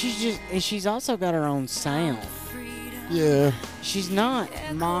 I mean, she's also got her own sound. Yeah. She's not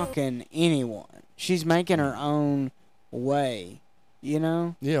mocking anyone. She's making her own way, you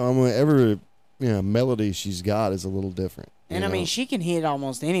know? Yeah, I mean, every melody she's got is a little different. And I mean, she can hit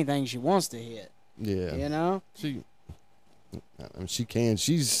almost anything she wants to hit. Yeah. You know? She can.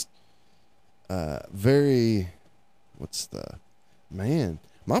 She's very,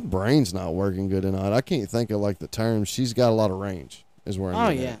 my brain's not working good tonight. I can't think of like the terms. She's got a lot of range is where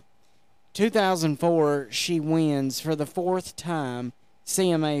I'm yeah. 2004, she wins for the 4th time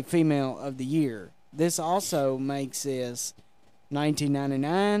CMA Female of the Year. This also makes this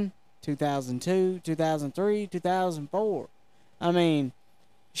 1999, 2002, 2003, 2004. I mean,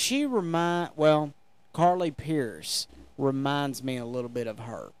 Carly Pearce reminds me a little bit of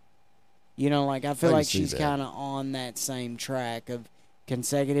her. You know, like I feel like she's kind of on that same track of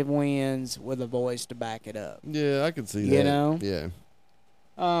consecutive wins with a voice to back it up. Yeah, I can see that. You know? Yeah.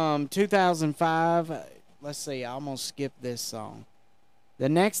 2005, let's see, I almost skipped this song. The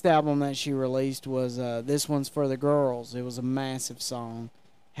next album that she released was This One's for the Girls. It was a massive song,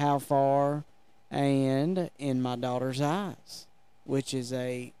 How Far, and In My Daughter's Eyes, which is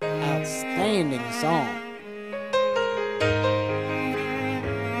a outstanding song.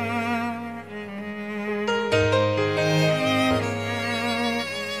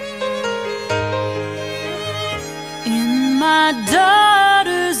 In my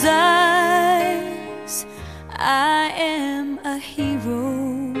daughter's eyes, I am a hero.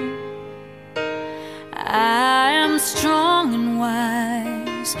 I am strong and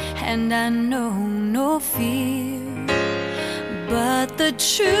wise, and I know no fear. But the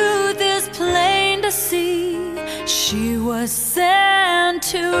truth is plain to see. She was sent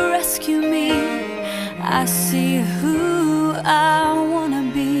to rescue me. I see who I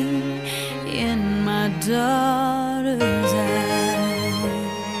wanna be in my daughter's eyes.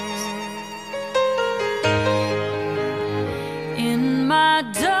 In my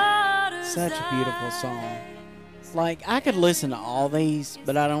daughter's Such a beautiful song. Like, I could listen to all these,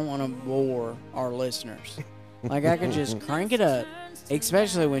 but I don't want to bore our listeners. Like, I could just crank it up,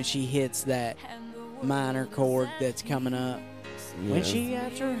 especially when she hits that minor chord that's coming up. Yeah. When she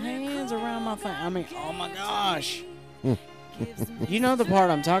got her hands around my face. I mean, oh my gosh. You know the part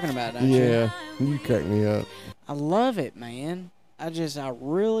I'm talking about, don't you? Yeah, you crack me up. I love it, man. I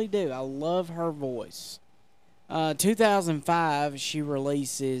really do. I love her voice. 2005, she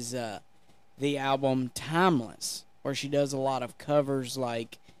releases the album Timeless, where she does a lot of covers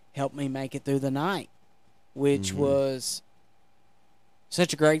like Help Me Make It Through the Night, which was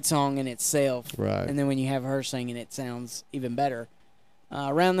such a great song in itself. Right. And then when you have her singing, it sounds even better.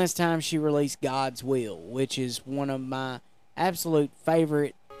 Around this time, she released God's Will, which is one of my absolute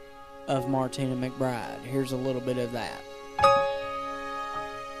favorite of Martina McBride. Here's a little bit of that.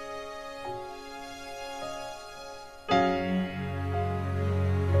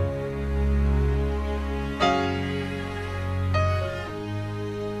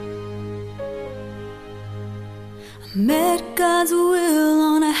 Met God's will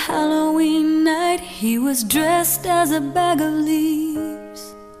on a Halloween night. He was dressed as a bag of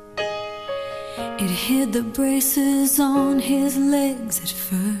leaves. It hid the braces on his legs at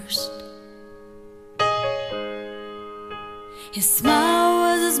first. His smile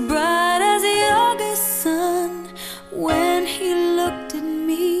was as bright as the August sun when he looked at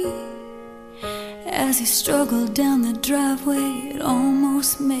me. As he struggled down the driveway, it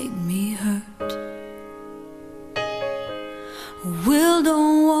almost made me hurt. Will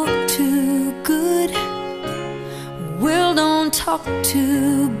don't walk too good. Will don't talk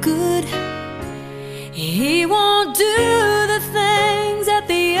too good. He won't do the things that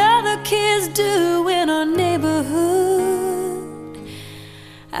the other kids do in our neighborhood.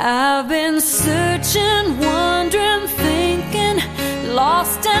 I've been searching, wondering, thinking,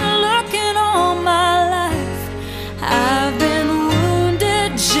 lost and looking all my life. I've been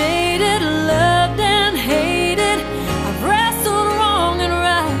wounded, jaded, loved and hated. I've wrestled wrong and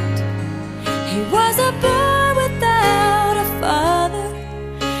right. He was a boy without a father,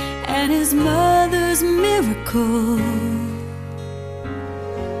 and his mother's miracle.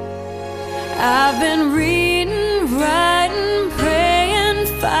 I've been reading, writing, praying,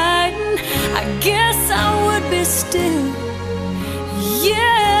 fighting. I guess I would be still.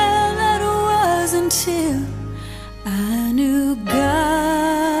 Yeah, that was until I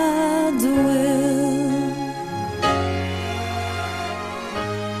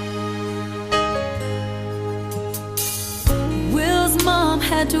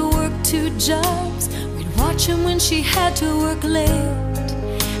to work 2 jobs. We'd watch him when she had to work late.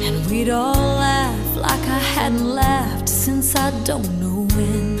 And we'd all laugh like I hadn't laughed since I don't know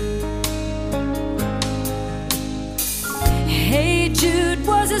when. Hey Jude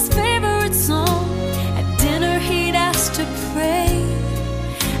was his favorite song. At dinner he'd ask to pray.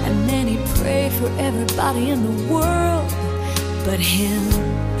 And then he'd pray for everybody in the world but him.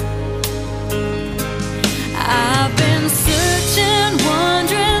 I've been searching,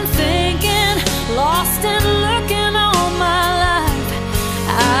 wondering, thinking, lost and looking all my life.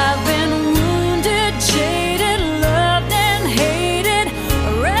 I've been wounded, jaded, loved and hated,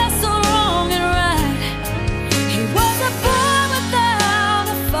 wrestled wrong and right. He was a boy without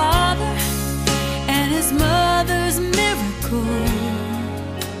a father and his mother's miracle.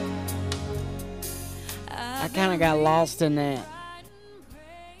 I kind of got lost in that.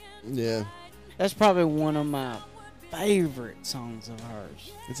 Yeah. That's probably one of my favorite songs of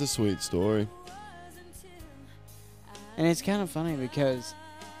hers. It's a sweet story. And it's kind of funny because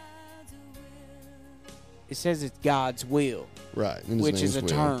it says it's God's will. Right. And his which is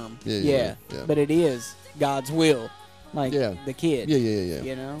name's a Will. term. Yeah. But it is God's will. Like Yeah. the kid. Yeah.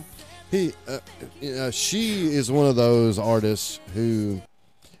 You know? She is one of those artists who,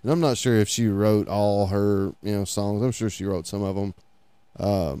 and I'm not sure if she wrote all her, songs. I'm sure she wrote some of them.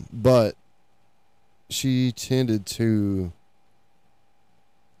 But she tended to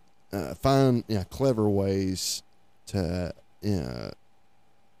find clever ways to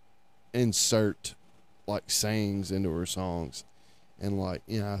insert like sayings into her songs, and like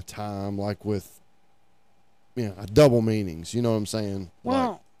time, like with double meanings. You know what I'm saying?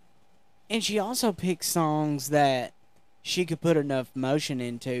 Well, and she also picked songs that she could put enough motion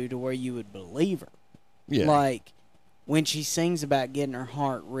into to where you would believe her. Yeah. Like when she sings about getting her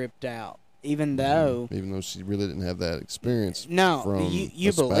heart ripped out, even though she really didn't have that experience. No, from you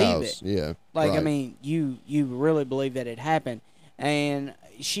a believe spouse. it. Yeah. Like right. I mean, you really believe that it happened, and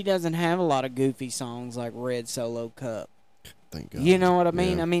she doesn't have a lot of goofy songs like Red Solo Cup. Thank God. You know what I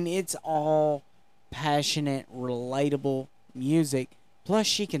mean? Yeah. I mean, it's all passionate, relatable music. Plus,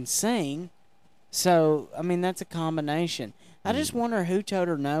 she can sing. So, I mean, that's a combination. I just wonder who told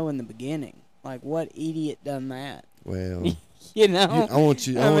her no in the beginning. Like, what idiot done that? Well, you know, I want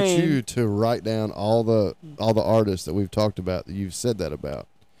you to write down all the artists that we've talked about that you've said that about.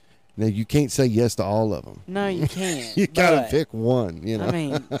 Now, you can't say yes to all of them. No, you can't. You gotta pick one. You know. I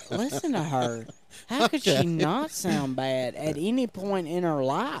mean, listen to her. How could she not sound bad at any point in her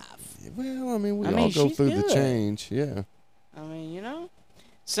life? Well, I mean, we all go through the change. Yeah. I mean,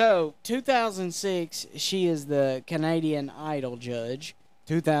 So, 2006, she is the Canadian Idol judge.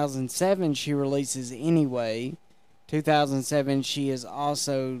 2007, she releases Anyway. 2007, she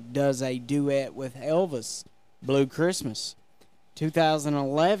does a duet with Elvis, Blue Christmas.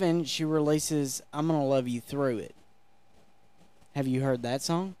 2011, she releases I'm Gonna Love You Through It. Have you heard that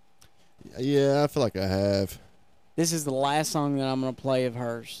song? Yeah, I feel like I have. This is the last song that I'm going to play of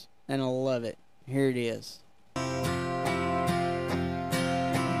hers, and I love it. Here it is.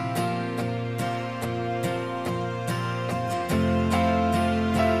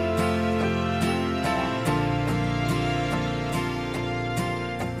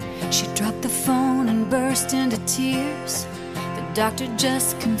 She dropped the phone and burst into tears. The doctor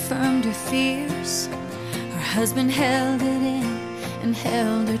just confirmed her fears. Her husband held it in and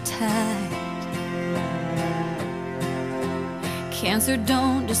held her tight. Cancer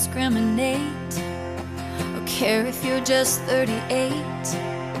don't discriminate or care if you're just 38.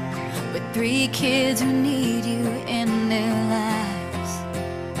 With 3 kids who need you in their lives.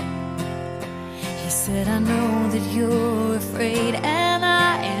 He said, I know that you're afraid and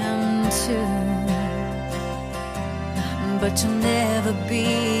I am too. But you'll never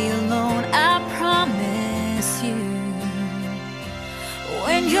be alone, I promise you.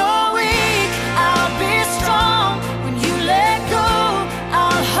 When you're weak, I'll be strong. When you let go,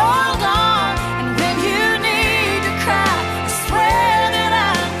 I'll hold on. And when you need to cry, I swear that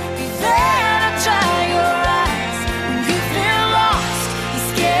I'll be there to dry your eyes. When you feel lost, you're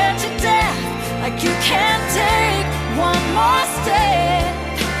scared to death, like you can't take one more step.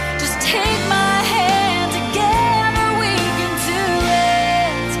 Just take my hand, together we can do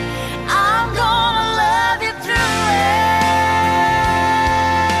it. I'm gonna love you through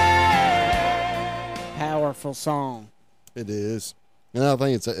it. Powerful song. It is. And I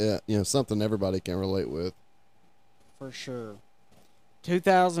think it's something everybody can relate with. For sure.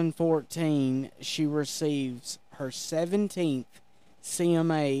 2014, she receives her 17th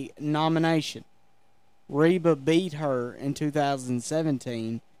CMA nomination. Reba beat her in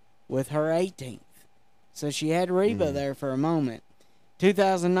 2017 with her 18th. So she had Reba there for a moment.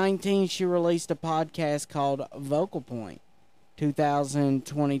 2019, she released a podcast called Vocal Point.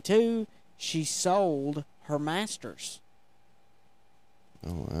 2022, she sold her masters.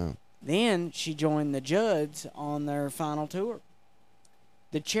 Oh, wow. Then she joined the Judds on their final tour.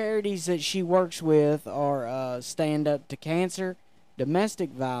 The charities that she works with are Stand Up to Cancer,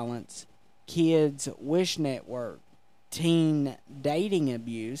 Domestic Violence, Kids Wish Network, Teen Dating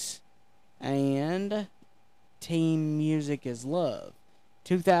Abuse, and Teen Music is Love.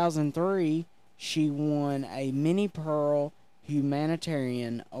 2003, she won a Minnie Pearl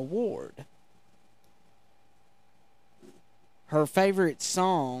Humanitarian Award. Her favorite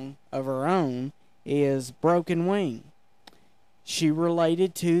song of her own is Broken Wing. She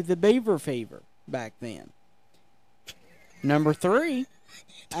related to the beaver fever back then. Number 3,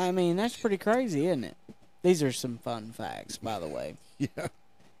 I mean, that's pretty crazy, isn't it? These are some fun facts, by the way. Yeah.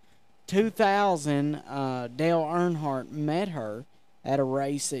 2000, Dale Earnhardt met her at a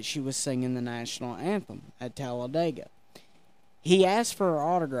race that she was singing the national anthem at Talladega. He asked for her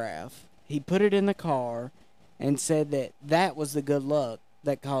autograph. He put it in the car and said that was the good luck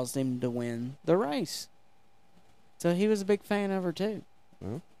that caused him to win the race. So he was a big fan of her, too.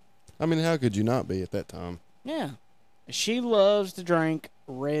 Well, I mean, how could you not be at that time? Yeah. She loves to drink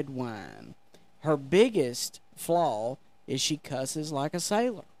red wine. Her biggest flaw is she cusses like a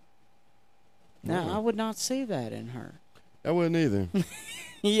sailor. Now, I would not see that in her. I wouldn't either.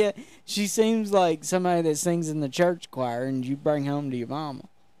 Yeah, she seems like somebody that sings in the church choir and you bring home to your mama.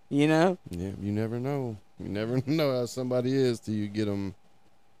 You know? Yeah, you never know. You never know how somebody is till you get them,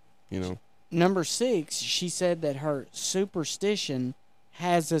 you know. Number 6, she said that her superstition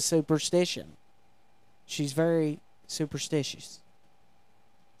has a superstition. She's very superstitious.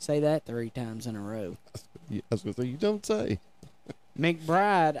 Say that 3 times in a row. I was going to say, you don't say.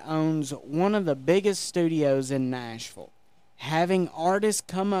 McBride owns one of the biggest studios in Nashville, having artists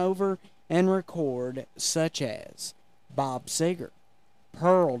come over and record such as Bob Seger,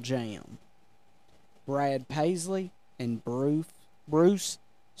 Pearl Jam, Brad Paisley, and Bruce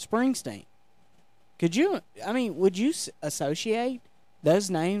Springsteen. Would you associate those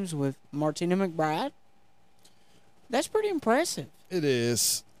names with Martina McBride? That's pretty impressive. It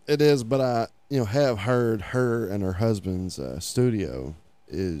is, but I, have heard her and her husband's studio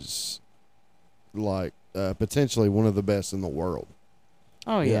is like potentially one of the best in the world.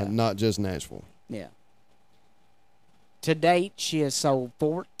 Oh, yeah. Not just Nashville. Yeah. To date, she has sold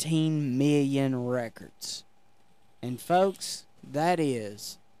 14 million records. And folks, that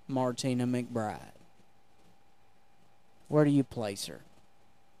is Martina McBride. Where do you place her?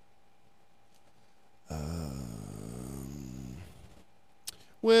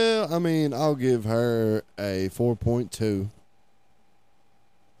 Well, I mean, I'll give her a 4.2.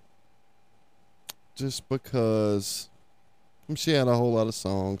 Just because she had a whole lot of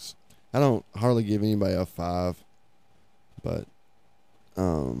songs. I don't hardly give anybody a 5. But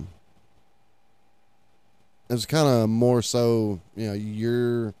it's kind of more so, I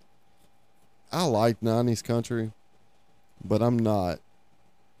like 90s country, but I'm not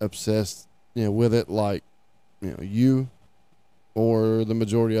obsessed, with it like, you or the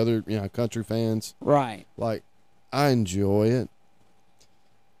majority of other, country fans. Right. Like, I enjoy it,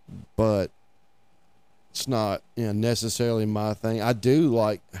 but it's not, necessarily my thing. I do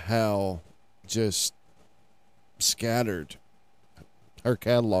like how just scattered her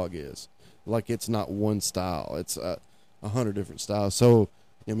catalog is. Like, it's not one style. It's 100 different styles. So,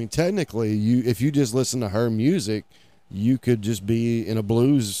 I mean, technically, if you just listen to her music, you could just be in a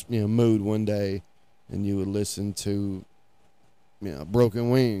blues, mood one day, and you would listen to,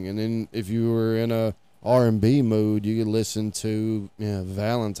 Broken Wing. And then if you were in a R&B mood, you could listen to,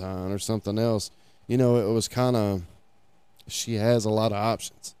 Valentine or something else. It was kind of, she has a lot of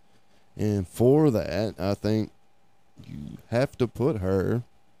options. And for that, I think you have to put her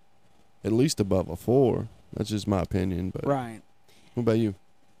at least above a 4. That's just my opinion. But right. What about you?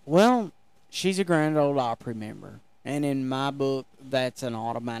 Well, she's a Grand Ole Opry member. And in my book, that's an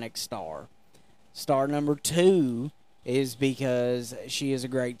automatic star. Star number 2 is because she is a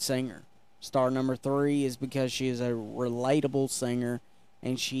great singer. Star number 3 is because she is a relatable singer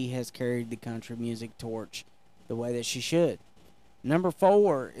and she has carried the country music torch the way that she should. Number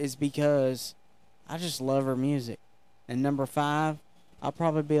 4 is because I just love her music. And number 5, I'll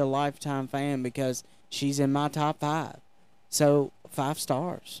probably be a lifetime fan because she's in my top 5. So, 5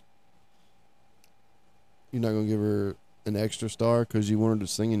 stars. You're not going to give her an extra star because you wanted to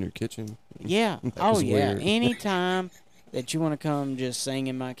sing in your kitchen? Yeah. Oh, yeah. weird. Anytime that you want to come just sing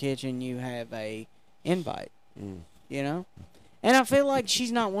in my kitchen, you have a invite. You know? And I feel like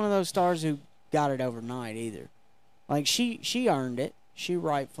she's not one of those stars who got it overnight either. Like, she earned it. She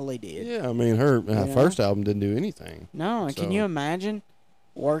rightfully did. Yeah, I mean, her first album didn't do anything. No, and can you imagine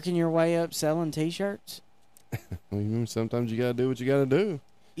working your way up selling T-shirts? Sometimes you got to do what you got to do.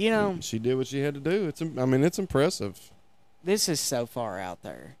 You know, she did what she had to do. It's impressive. This is so far out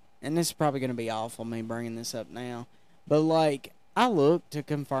there, and this is probably going to be awful, me bringing this up now. But, like, I looked to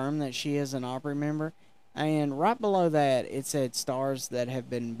confirm that she is an Opry member, and right below that, it said stars that have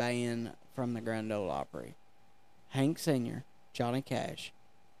been banned from the Grand Ole Opry. Hank Sr., Johnny Cash,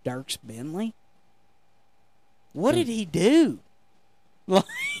 Dierks Bentley. What did he do?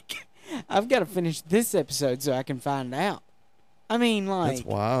 Like, I've got to finish this episode so I can find out. I mean, like, that's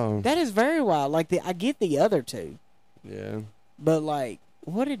wild. That is very wild. Like, I get the other two. Yeah. But, like,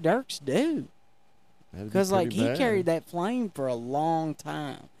 what did Dierks do? Because, like, he carried that flame for a long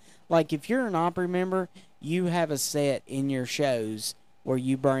time. Like, if you're an Opry member, you have a set in your shows where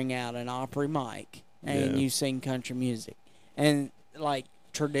you bring out an Opry mic and you sing country music. And, like,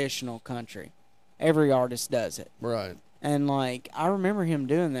 traditional country. Every artist does it. Right. And, like, I remember him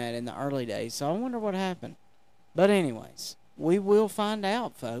doing that in the early days, so I wonder what happened. But anyways, we will find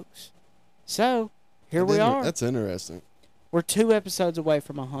out, folks. So, here we are. That's interesting. We're 2 episodes away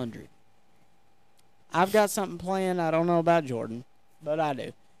from 100. I've got something planned. I don't know about Jordan, but I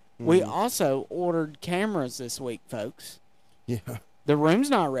do. We also ordered cameras this week, folks. Yeah. The room's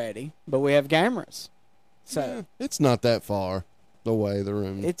not ready, but we have cameras. So it's not that far away, the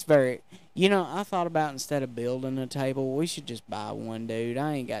room. It's very... You know, I thought about instead of building a table, we should just buy one, dude.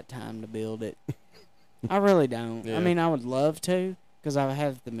 I ain't got time to build it. I really don't. Yeah. I mean, I would love to because I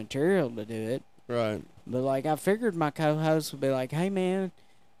have the material to do it. Right. But, like, I figured my co-host would be like, hey, man,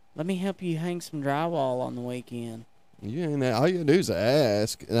 let me help you hang some drywall on the weekend. Yeah, and all you do is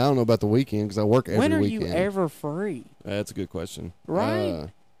ask. And I don't know about the weekend because I work every weekend. When are you ever free? That's a good question. Right?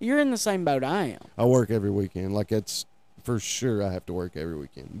 You're in the same boat I am. I work every weekend. Like, it's for sure I have to work every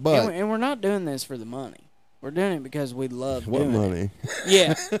weekend. But and we're not doing this for the money. We're doing it because we love what doing money? it.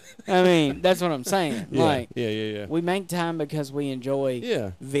 Yeah. I mean, that's what I'm saying. Yeah, like, yeah. We make time because we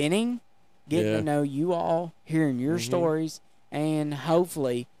enjoy venting, getting to know you all, hearing your stories, and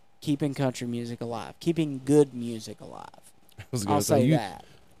hopefully keeping country music alive, keeping good music alive. I'll say that.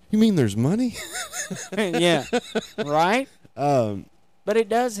 You mean there's money? Yeah. Right? But it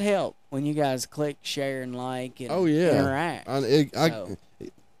does help when you guys click, share, and like, and interact. I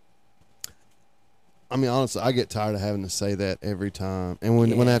mean, honestly, I get tired of having to say that every time. And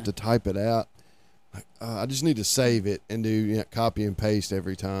when I have to type it out, I just need to save it and do copy and paste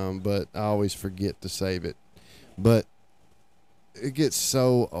every time. But I always forget to save it. But it gets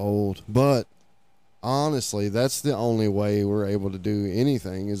so old. But honestly, that's the only way we're able to do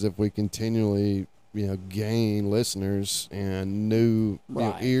anything is if we continually, gain listeners and new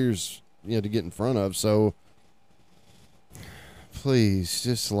ears, to get in front of. So please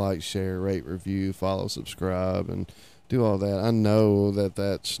just like, share, rate, review, follow, subscribe, and do all that. I know that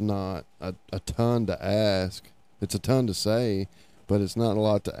that's not a ton to ask. It's a ton to say, but it's not a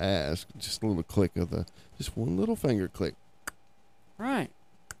lot to ask. Just a little click of just one little finger click. Right.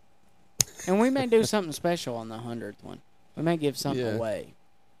 And we may do something special on the 100th one. We may give something away.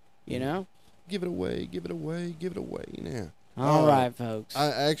 You know? Give it away, give it away, give it away now. All right, folks.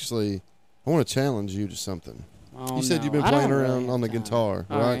 I want to challenge you to something. Oh, you said you've been playing around on the guitar,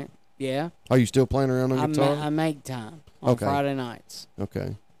 all right? Yeah. Are you still playing around on guitar? I make time on Friday nights.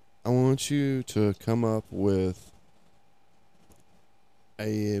 Okay. I want you to come up with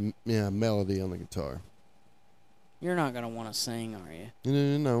a melody on the guitar. You're not going to want to sing, are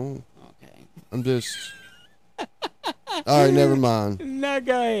you? No. Okay. I'm just... All right, never mind. No,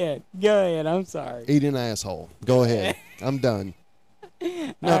 go ahead. Go ahead. I'm sorry. Eat an asshole. Go ahead. I'm done.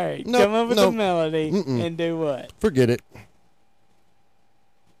 All right. Come up with a melody and do what? Forget it.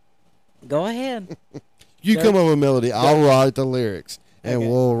 Go ahead. You come up with a melody. I'll write the lyrics, and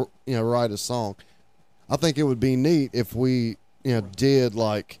we'll write a song. I think it would be neat if we did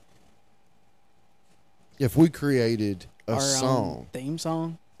like if we created a song, theme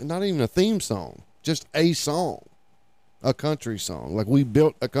song. Not even a theme song, just a song. A country song. Like we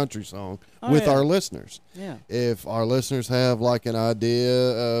built a country song with our listeners. Yeah. If our listeners have like an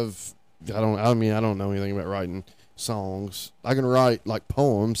idea of I don't know anything about writing songs. I can write like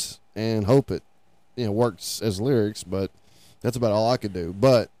poems and hope it works as lyrics, but that's about all I could do.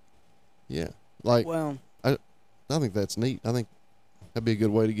 But yeah. Like I think that's neat. I think that'd be a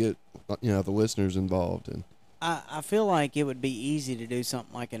good way to get the listeners involved and I feel like it would be easy to do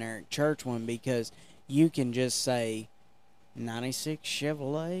something like an Eric Church one because you can just say 96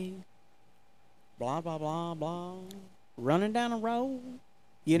 Chevrolet, blah, blah, blah, blah, running down a road,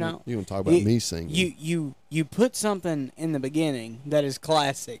 You know, you can talk about me singing. You put something in the beginning that is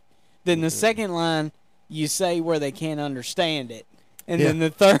classic. Then the second line, you say where they can't understand it. And then the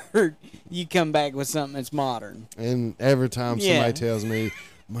third, you come back with something that's modern. And every time somebody tells me,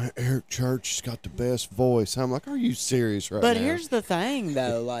 my Eric Church has got the best voice, I'm like, are you serious right now? But here's the thing,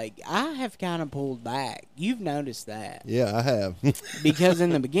 though. Like, I have kind of pulled back. You've noticed that. Yeah, I have. Because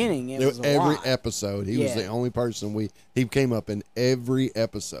in the beginning, it was a every lot. episode, he was the only person he came up in every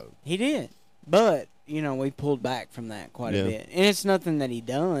episode. He did. But, you know, we pulled back from that quite a bit. And it's nothing that he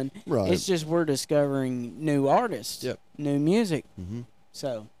done. Right. It's just we're discovering new artists. Yep. New music. Mm-hmm.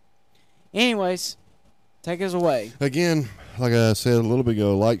 So, anyways, take us away. Again, like I said a little bit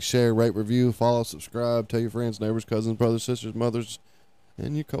ago, like, share, rate, review, follow, subscribe, tell your friends, neighbors, cousins, brothers, sisters, mothers,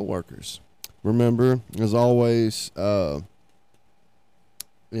 and your coworkers. Remember, as always, say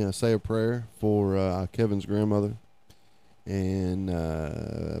a prayer for Kevin's grandmother. And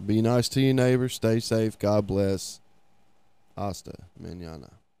be nice to your neighbors. Stay safe. God bless. Hasta mañana.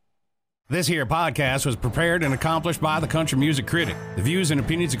 This here podcast was prepared and accomplished by the Country Music Critic. The views and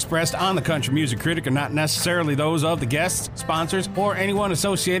opinions expressed on the Country Music Critic are not necessarily those of the guests, sponsors, or anyone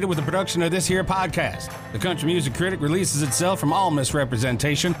associated with the production of this here podcast. The Country Music Critic releases itself from all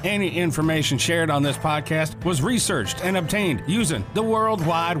misrepresentation. Any information shared on this podcast was researched and obtained using the World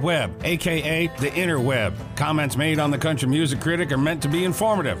Wide Web, aka the interweb. Comments made on the Country Music Critic are meant to be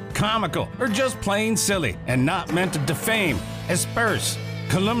informative, comical, or just plain silly, and not meant to defame, asperse,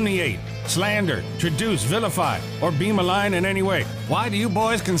 calumniate, slander, traduce, vilify, or be malign in any way. Why do you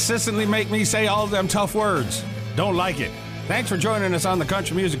boys consistently make me say all them tough words? Don't like it. Thanks for joining us on the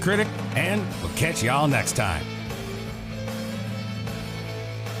Country Music Critic, and we'll catch y'all next time.